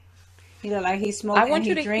too. He look like he smoke and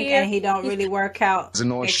he drink and he don't really work out. There's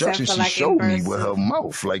no instruction she showed me with her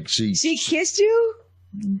mouth. Like she kissed you?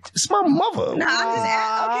 It's my mother. No,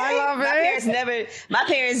 I'm just okay. My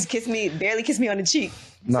parents barely kissed me on the cheek.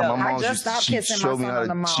 No, so my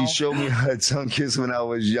mom she showed me how to tongue kiss when I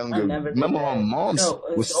was younger. Remember my mom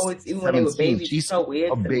was 17. She's so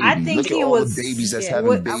weird. I think look at all the babies that's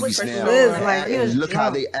having babies now. And look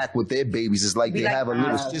how they act with their babies. It's like they have a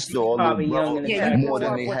little sister or a little brother more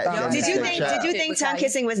than they had. Did you think tongue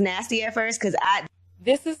kissing was nasty at first? Because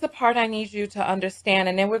This is the part I need you to understand,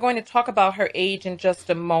 and then we're going to talk about her age in just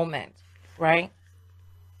a moment, right?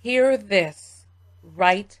 Hear this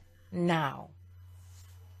right now.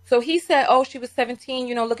 So he said, oh, she was 17.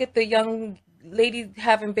 You know, look at the young lady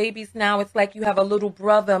having babies now. It's like you have a little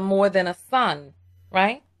brother more than a son,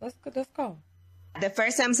 right? Let's go. The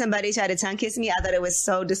first time somebody tried to tongue kiss me, I thought it was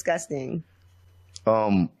so disgusting.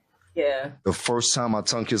 Yeah. The first time I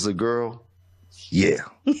tongue kissed a girl, yeah.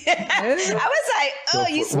 I was like, oh,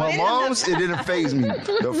 you swear. Well, moms, it didn't faze me.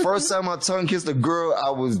 The first time I tongue kissed a girl, I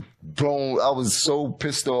was blown. I was so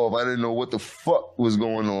pissed off. I didn't know what the fuck was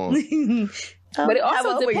going on. But it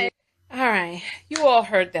also depends. All right. You all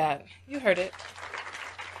heard that. You heard it.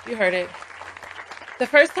 The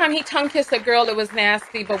first time he tongue kissed a girl, it was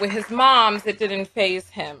nasty, but with his moms, it didn't faze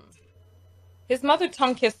him. His mother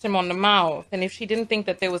tongue kissed him on the mouth, and if she didn't think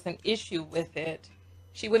that there was an issue with it,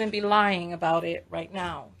 she wouldn't be lying about it right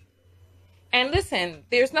now. And listen,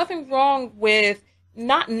 there's nothing wrong with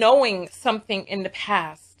not knowing something in the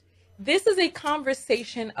past. This is a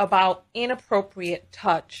conversation about inappropriate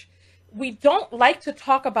touch. We don't like to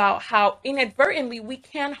talk about how inadvertently we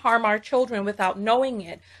can harm our children without knowing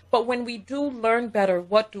it. But when we do learn better,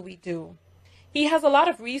 what do? He has a lot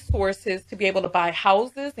of resources to be able to buy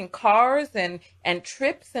houses and cars and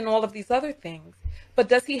trips and all of these other things. But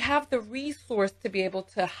does he have the resource to be able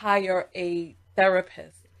to hire a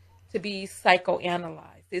therapist to be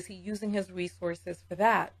psychoanalyzed? Is he using his resources for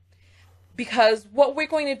that? Because what we're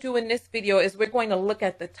going to do in this video is we're going to look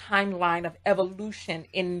at the timeline of evolution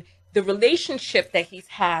in the relationship that he's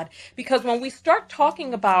had. Because when we start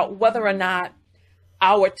talking about whether or not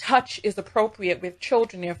our touch is appropriate with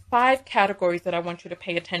children, there are 5 categories that I want you to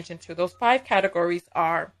pay attention to. Those 5 categories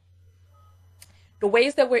are the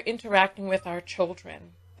ways that we're interacting with our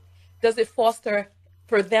children. Does it foster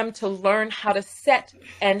for them to learn how to set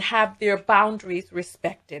and have their boundaries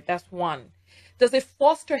respected? That's 1. Does it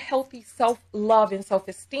foster healthy self-love and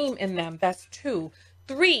self-esteem in them? That's 2.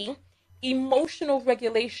 3, emotional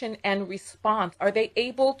regulation and response. Are they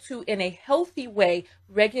able to, in a healthy way,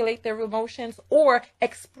 regulate their emotions or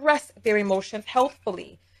express their emotions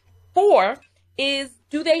healthfully? 4 is,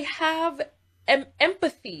 do they have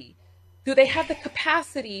empathy? Do they have the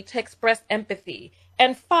capacity to express empathy?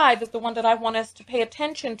 And 5 is the one that I want us to pay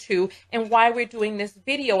attention to and why we're doing this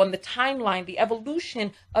video on the timeline, the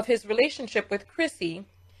evolution of his relationship with Chrissy.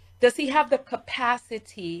 Does he have the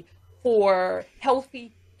capacity for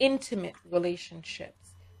healthy, intimate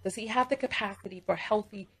relationships? Does he have the capacity for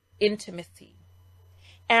healthy intimacy?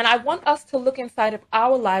 And I want us to look inside of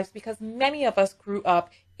our lives because many of us grew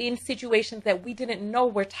up in situations that we didn't know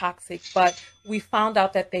were toxic, but we found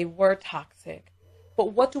out that they were toxic.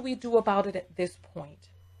 But what do we do about it at this point?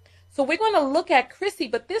 So we're going to look at Chrissy,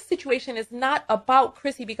 but this situation is not about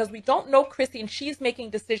Chrissy because we don't know Chrissy and she's making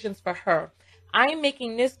decisions for her. I am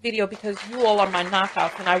making this video because you all are my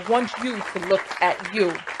knockouts and I want you to look at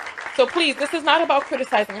you. So please, this is not about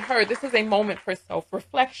criticizing her. This is a moment for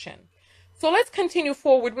self-reflection. So let's continue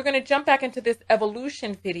forward. We're going to jump back into this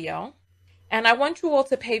evolution video. And I want you all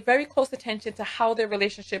to pay very close attention to how their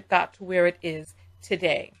relationship got to where it is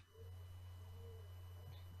today.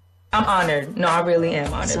 I'm honored. No, I really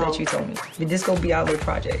am honored that you told me. But this gonna be our little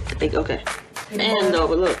project. Okay. And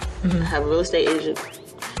but look, I have a real estate agent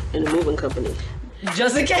and a moving company.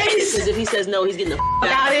 Just in case. Because if he says no, he's getting the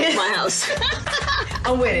out of my house.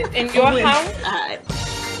 I'm with it. In your house? All right.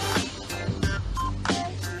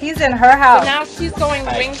 He's in her house. So now she's going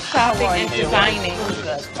ring shopping and designing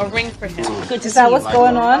a ring for him. Good to Is that what's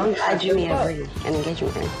going on? I Jimmy an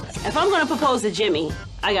engagement ring. If I'm going to propose to Jimmy,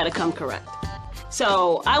 I got to come correct.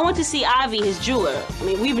 So I want to see Ivy, his jeweler. I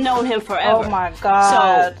mean, we've known him forever. Oh my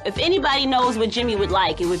God. So if anybody knows what Jimmy would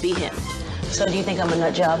like, it would be him. So do you think I'm a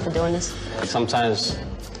nut job for doing this? Sometimes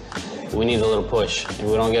we need a little push. If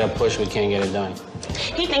we don't get a push, we can't get it done.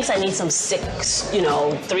 He thinks I need some sick,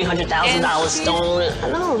 $300,000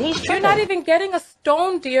 stone. No, he's tripping. You're not even getting a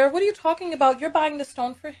stone, dear. What are you talking about? You're buying the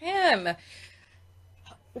stone for him.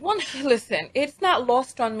 Listen, it's not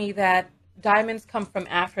lost on me that diamonds come from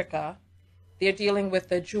Africa. They're dealing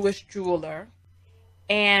with a Jewish jeweler.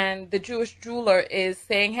 And the Jewish jeweler is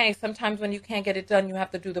saying, hey, sometimes when you can't get it done, you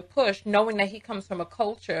have to do the push, knowing that he comes from a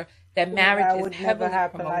culture that marriage is heavily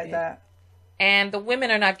promoted. Like that. And the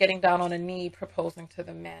women are not getting down on a knee proposing to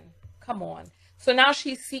the men. Come on. So now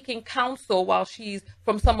she's seeking counsel while she's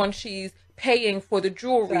from someone she's paying for the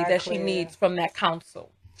jewelry that she needs from that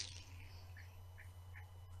counsel.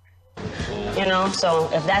 You know, so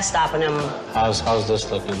if that's stopping him. How's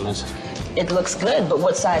this looking, Miss? It looks good, but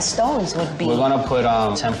what size stones would be? We're gonna put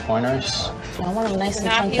 10 pointers. I want them nice and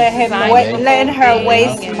chunky. Letting her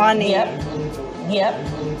waste money. Yep.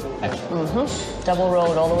 Double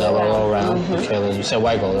rolled all the way around. Double roll around. Okay, you said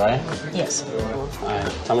white gold, right? Yes. All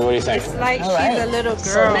right. Tell me what you think. It's like she's a little girl.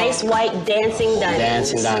 So nice white dancing diamonds.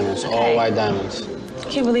 Dancing diamonds, all white diamonds. I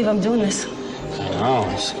can't believe I'm doing this. I know,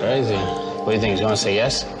 it's crazy. What do you think? You want to say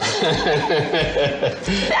yes?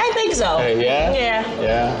 I think so. Yeah?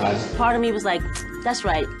 Yeah. Part of me was like, that's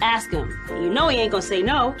right, ask him. You know he ain't gonna say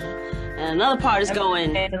no. And another part is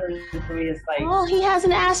going, well, he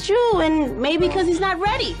hasn't asked you, and maybe because he's not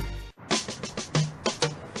ready.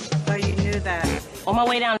 So you knew that. On my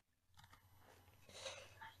way down.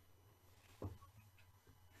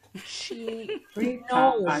 She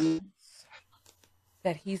knows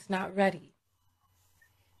that he's not ready.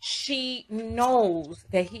 She knows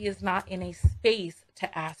that he is not in a space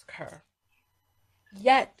to ask her.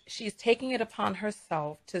 Yet she's taking it upon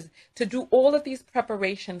herself to do all of these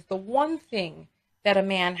preparations. The one thing that a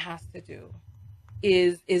man has to do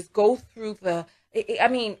is go through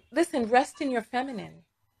listen, rest in your feminine.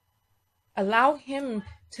 Allow him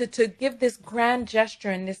to give this grand gesture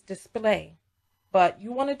and this display. But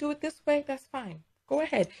you want to do it this way? That's fine. Go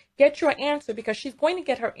ahead. Get your answer, because she's going to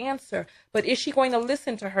get her answer. But is she going to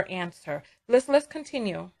listen to her answer? Let's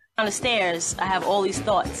continue. On the stairs, I have all these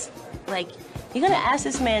thoughts. Like, you're going to ask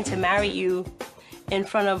this man to marry you in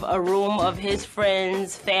front of a room of his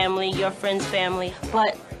friends, family, your friend's family.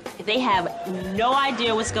 But if they have no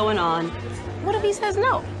idea what's going on, what if he says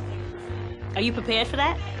no? Are you prepared for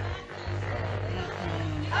that?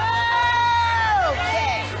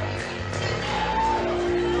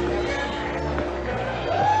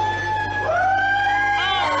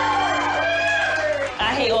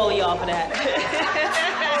 I hate all of y'all for that.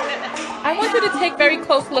 I want you to take a very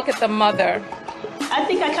close look at the mother. I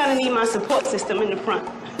think I kind of need my support system in the front.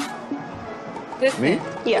 Me?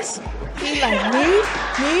 Yes. He like, me?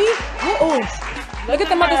 Uh-oh. Look at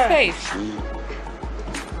the mother's face.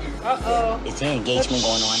 Uh-oh. Is there engagement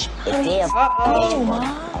going on? Is there engagement going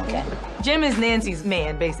on? Okay. Jim is Nancy's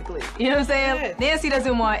man, basically. You know what I'm saying? Nancy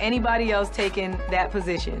doesn't want anybody else taking that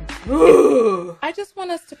position. I just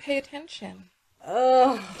want us to pay attention.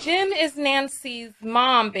 Jim is Nancy's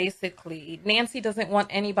mom, basically. Nancy doesn't want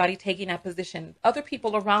anybody taking that position. Other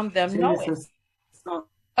people around them know it.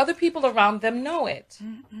 Other people around them know it.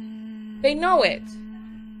 They know it.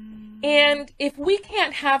 And if we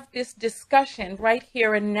can't have this discussion right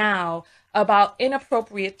here and now about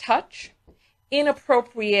inappropriate touch,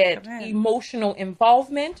 inappropriate emotional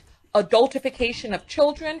involvement, adultification of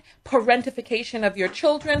children, parentification of your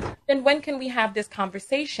children, then when can we have this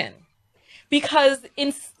conversation? Because,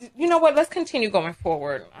 you know what, let's continue going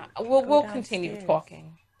forward. We'll continue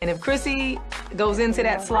talking. And if Chrissy goes into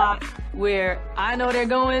that slot where I know they're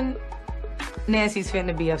going, Nancy's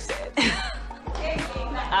finna be upset.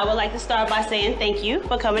 I would like to start by saying thank you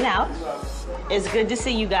for coming out. It's good to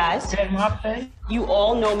see you guys. You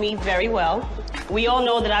all know me very well. We all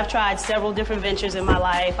know that I've tried several different ventures in my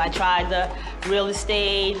life. I tried the real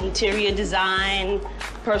estate, interior design,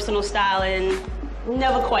 personal styling.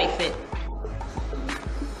 Never quite fit.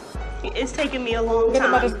 It's taken me a long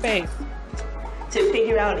time to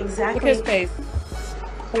figure out exactly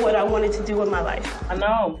what I wanted to do with my life. I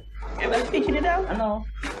know. Have I figured it out? I know.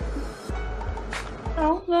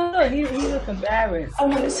 Oh, look, he looks embarrassed. I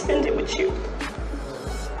want to spend it with you.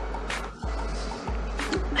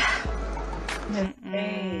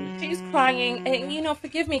 She's crying, and you know,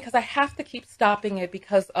 forgive me because I have to keep stopping it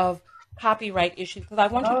because of copyright issues. Because I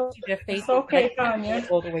want you to see their faces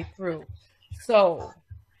all the way through. So,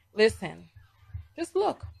 listen, just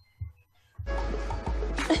look.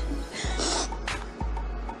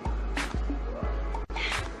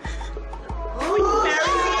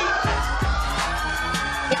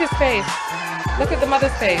 Look at his face. Look at the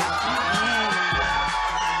mother's face.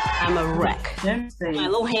 I'm a wreck. My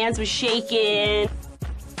little hands were shaking.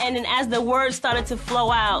 And then as the words started to flow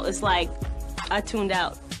out, it's like I tuned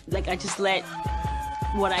out. Like I just let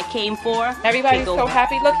what I came for. Everybody's so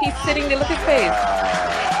happy. Look, he's sitting there. Look at his face.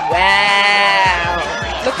 Wow.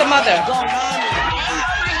 with the mother.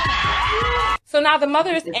 So now the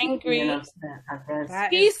mother is angry.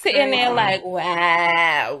 He's sitting there like,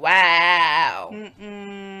 wow, wow.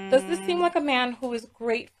 Does this seem like a man who is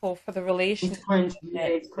grateful for the relationship? Does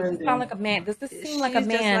this sound like a man? Does this seem like a She's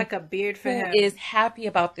just man like a beard for who him is happy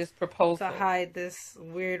about this proposal? to hide this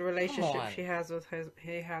weird relationship on. he has with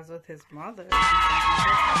his mother?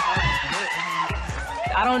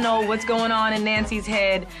 I don't know what's going on in Nancy's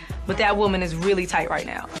head, but that woman is really tight right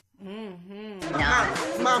now.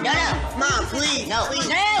 Mom, please. No. Please.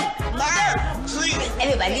 Mom, please.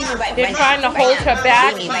 Everybody, leave me right now. They're trying to hold her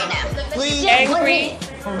back. Leave me right now. Please. Angry.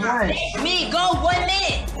 Me, go 1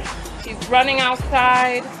 minute. She's running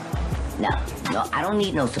outside. No, I don't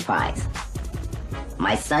need no surprise.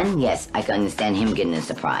 My son, yes, I can understand him getting a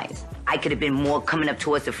surprise. I could have been more coming up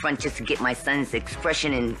towards the front just to get my son's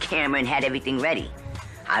expression and camera and had everything ready.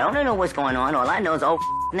 I don't know what's going on. All I know is,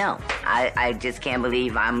 no. I just can't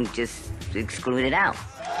believe I'm just excluded out.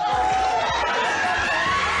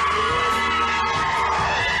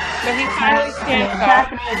 So he finally stands up.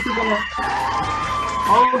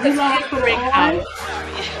 He's whispering out.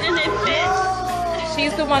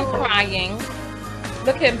 She's the one crying.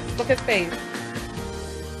 Look his face.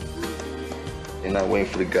 They're not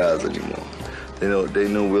waiting for the guys anymore. They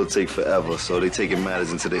know we'll take forever, so they taking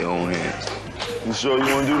matters into their own hands. You sure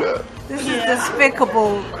you want to do that? This is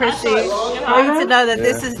despicable, Chrissy. I want you to know that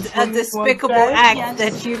this is a despicable act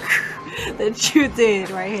that you did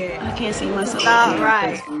right here. I can't see myself. Not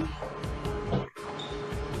right.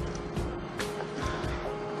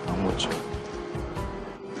 I'm with you.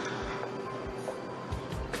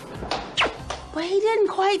 But he didn't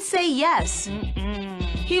quite say yes.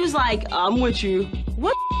 He was like, I'm with you.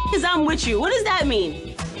 What is I'm with you? What does that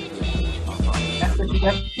mean?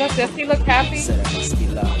 Look, does he look happy?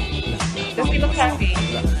 Does he look happy?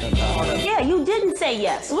 Yeah, you didn't say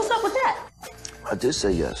yes. What's up with that? I did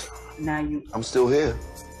say yes. Now you. I'm still here.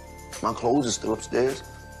 My clothes are still upstairs.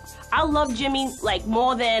 I love Jimmy like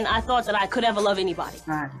more than I thought that I could ever love anybody.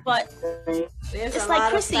 But it's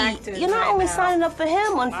like, Chrissy, you're not only signing up for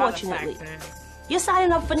him, unfortunately. You're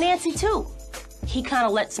signing up for Nancy too. He kind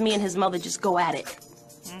of lets me and his mother just go at it.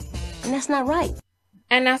 And that's not right.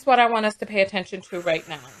 And that's what I want us to pay attention to right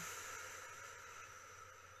now.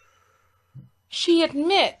 She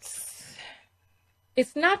admits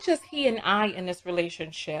it's not just he and I in this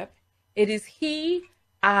relationship. It is he,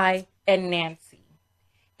 I, and Nancy.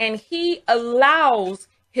 And he allows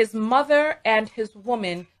his mother and his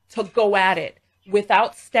woman to go at it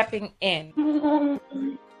without stepping in.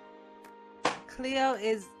 Cleo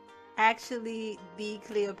is actually the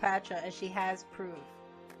Cleopatra, and she has proof.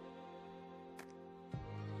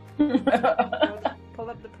 Pull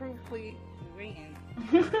up the proof, please. We're waiting.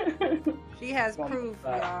 She has proof,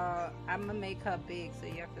 y'all. I'm gonna make her big so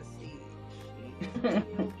you have to see. She's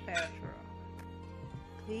Cleopatra.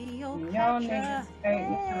 Y'all niggas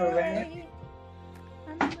ain't already.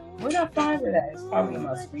 Where'd I find it at? It's probably in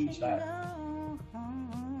my screenshot.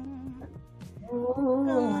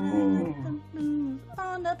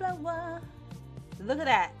 Look at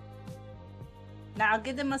that. Now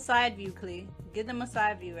give them a side view, Clee. Give them a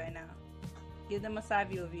side view right now. Give them a side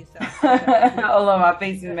view of yourself. Hold on, my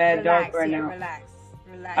face is mad dark right now. Relax.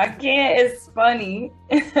 I can't. It's funny.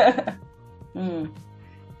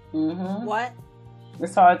 What?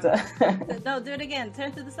 It's hard to. No, do it again.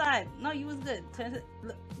 Turn to the side. No, you was good. Turn to.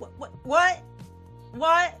 Look, what?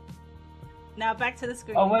 Now back to the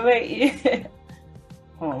screen. Oh wait.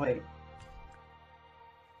 Hold on, wait.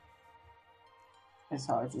 It's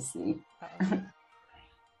hard to see.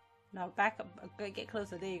 No, back up. Get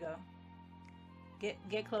closer. There you go.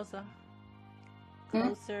 Get closer.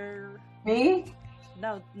 Closer. Me?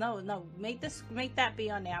 No. Make that be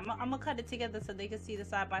on there. I'm gonna cut it together so they can see the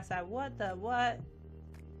side by side. What?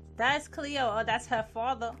 That's Cleo. Oh, that's her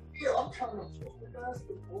father.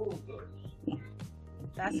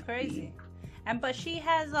 That's crazy. But she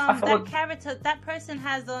has that character. That person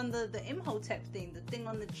has on the Imhotep thing, the thing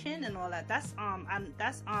on the chin and all that. That's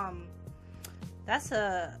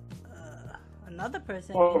another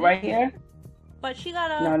person. Oh, right here. But she got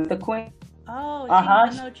a. No, the queen. Oh,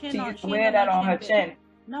 no chin. She used to wear that on her chin.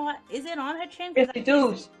 No, is it on her chin? Yes, it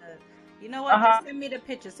does. You know what? Just send me the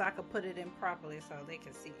picture so I can put it in properly so they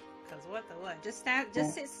can see. Cause what? Just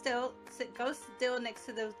sit still. Go still next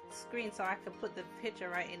to the screen so I can put the picture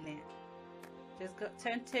right in there. Just go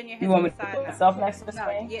turn your head. You want me to put myself next to the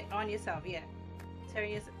screen? No, yeah, on yourself. Yeah. Turn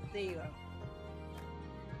yourself. There you go.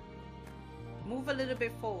 Move a little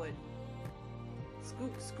bit forward.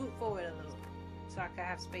 Scoot forward a little, so I can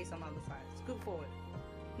have space on the other side. Scoot forward.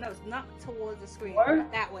 No, not towards the screen.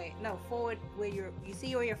 Forward? That way. No, forward where you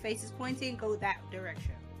see where your face is pointing. Go that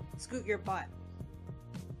direction. Scoot your butt.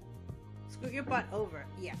 Scoot your butt over.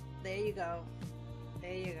 Yeah. There you go.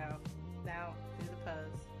 There you go. Now do the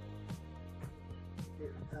pose.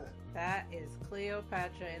 That is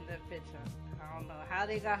Cleopatra in the picture. I don't know how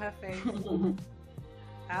they got her face.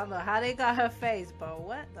 I don't know how they got her face, but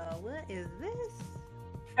what is this?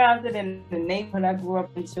 Found it in the neighborhood I grew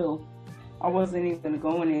up in too. I wasn't even gonna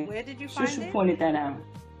go in there. Where did you find Shushu it? pointed that out.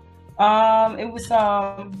 It was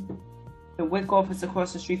the WIC office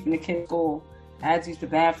across the street from the kids' school. I had to use the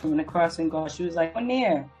bathroom in the crossing guard. She was like, "Go in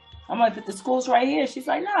there." I'm like, "But the school's right here." She's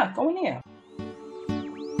like, "Nah, go in there."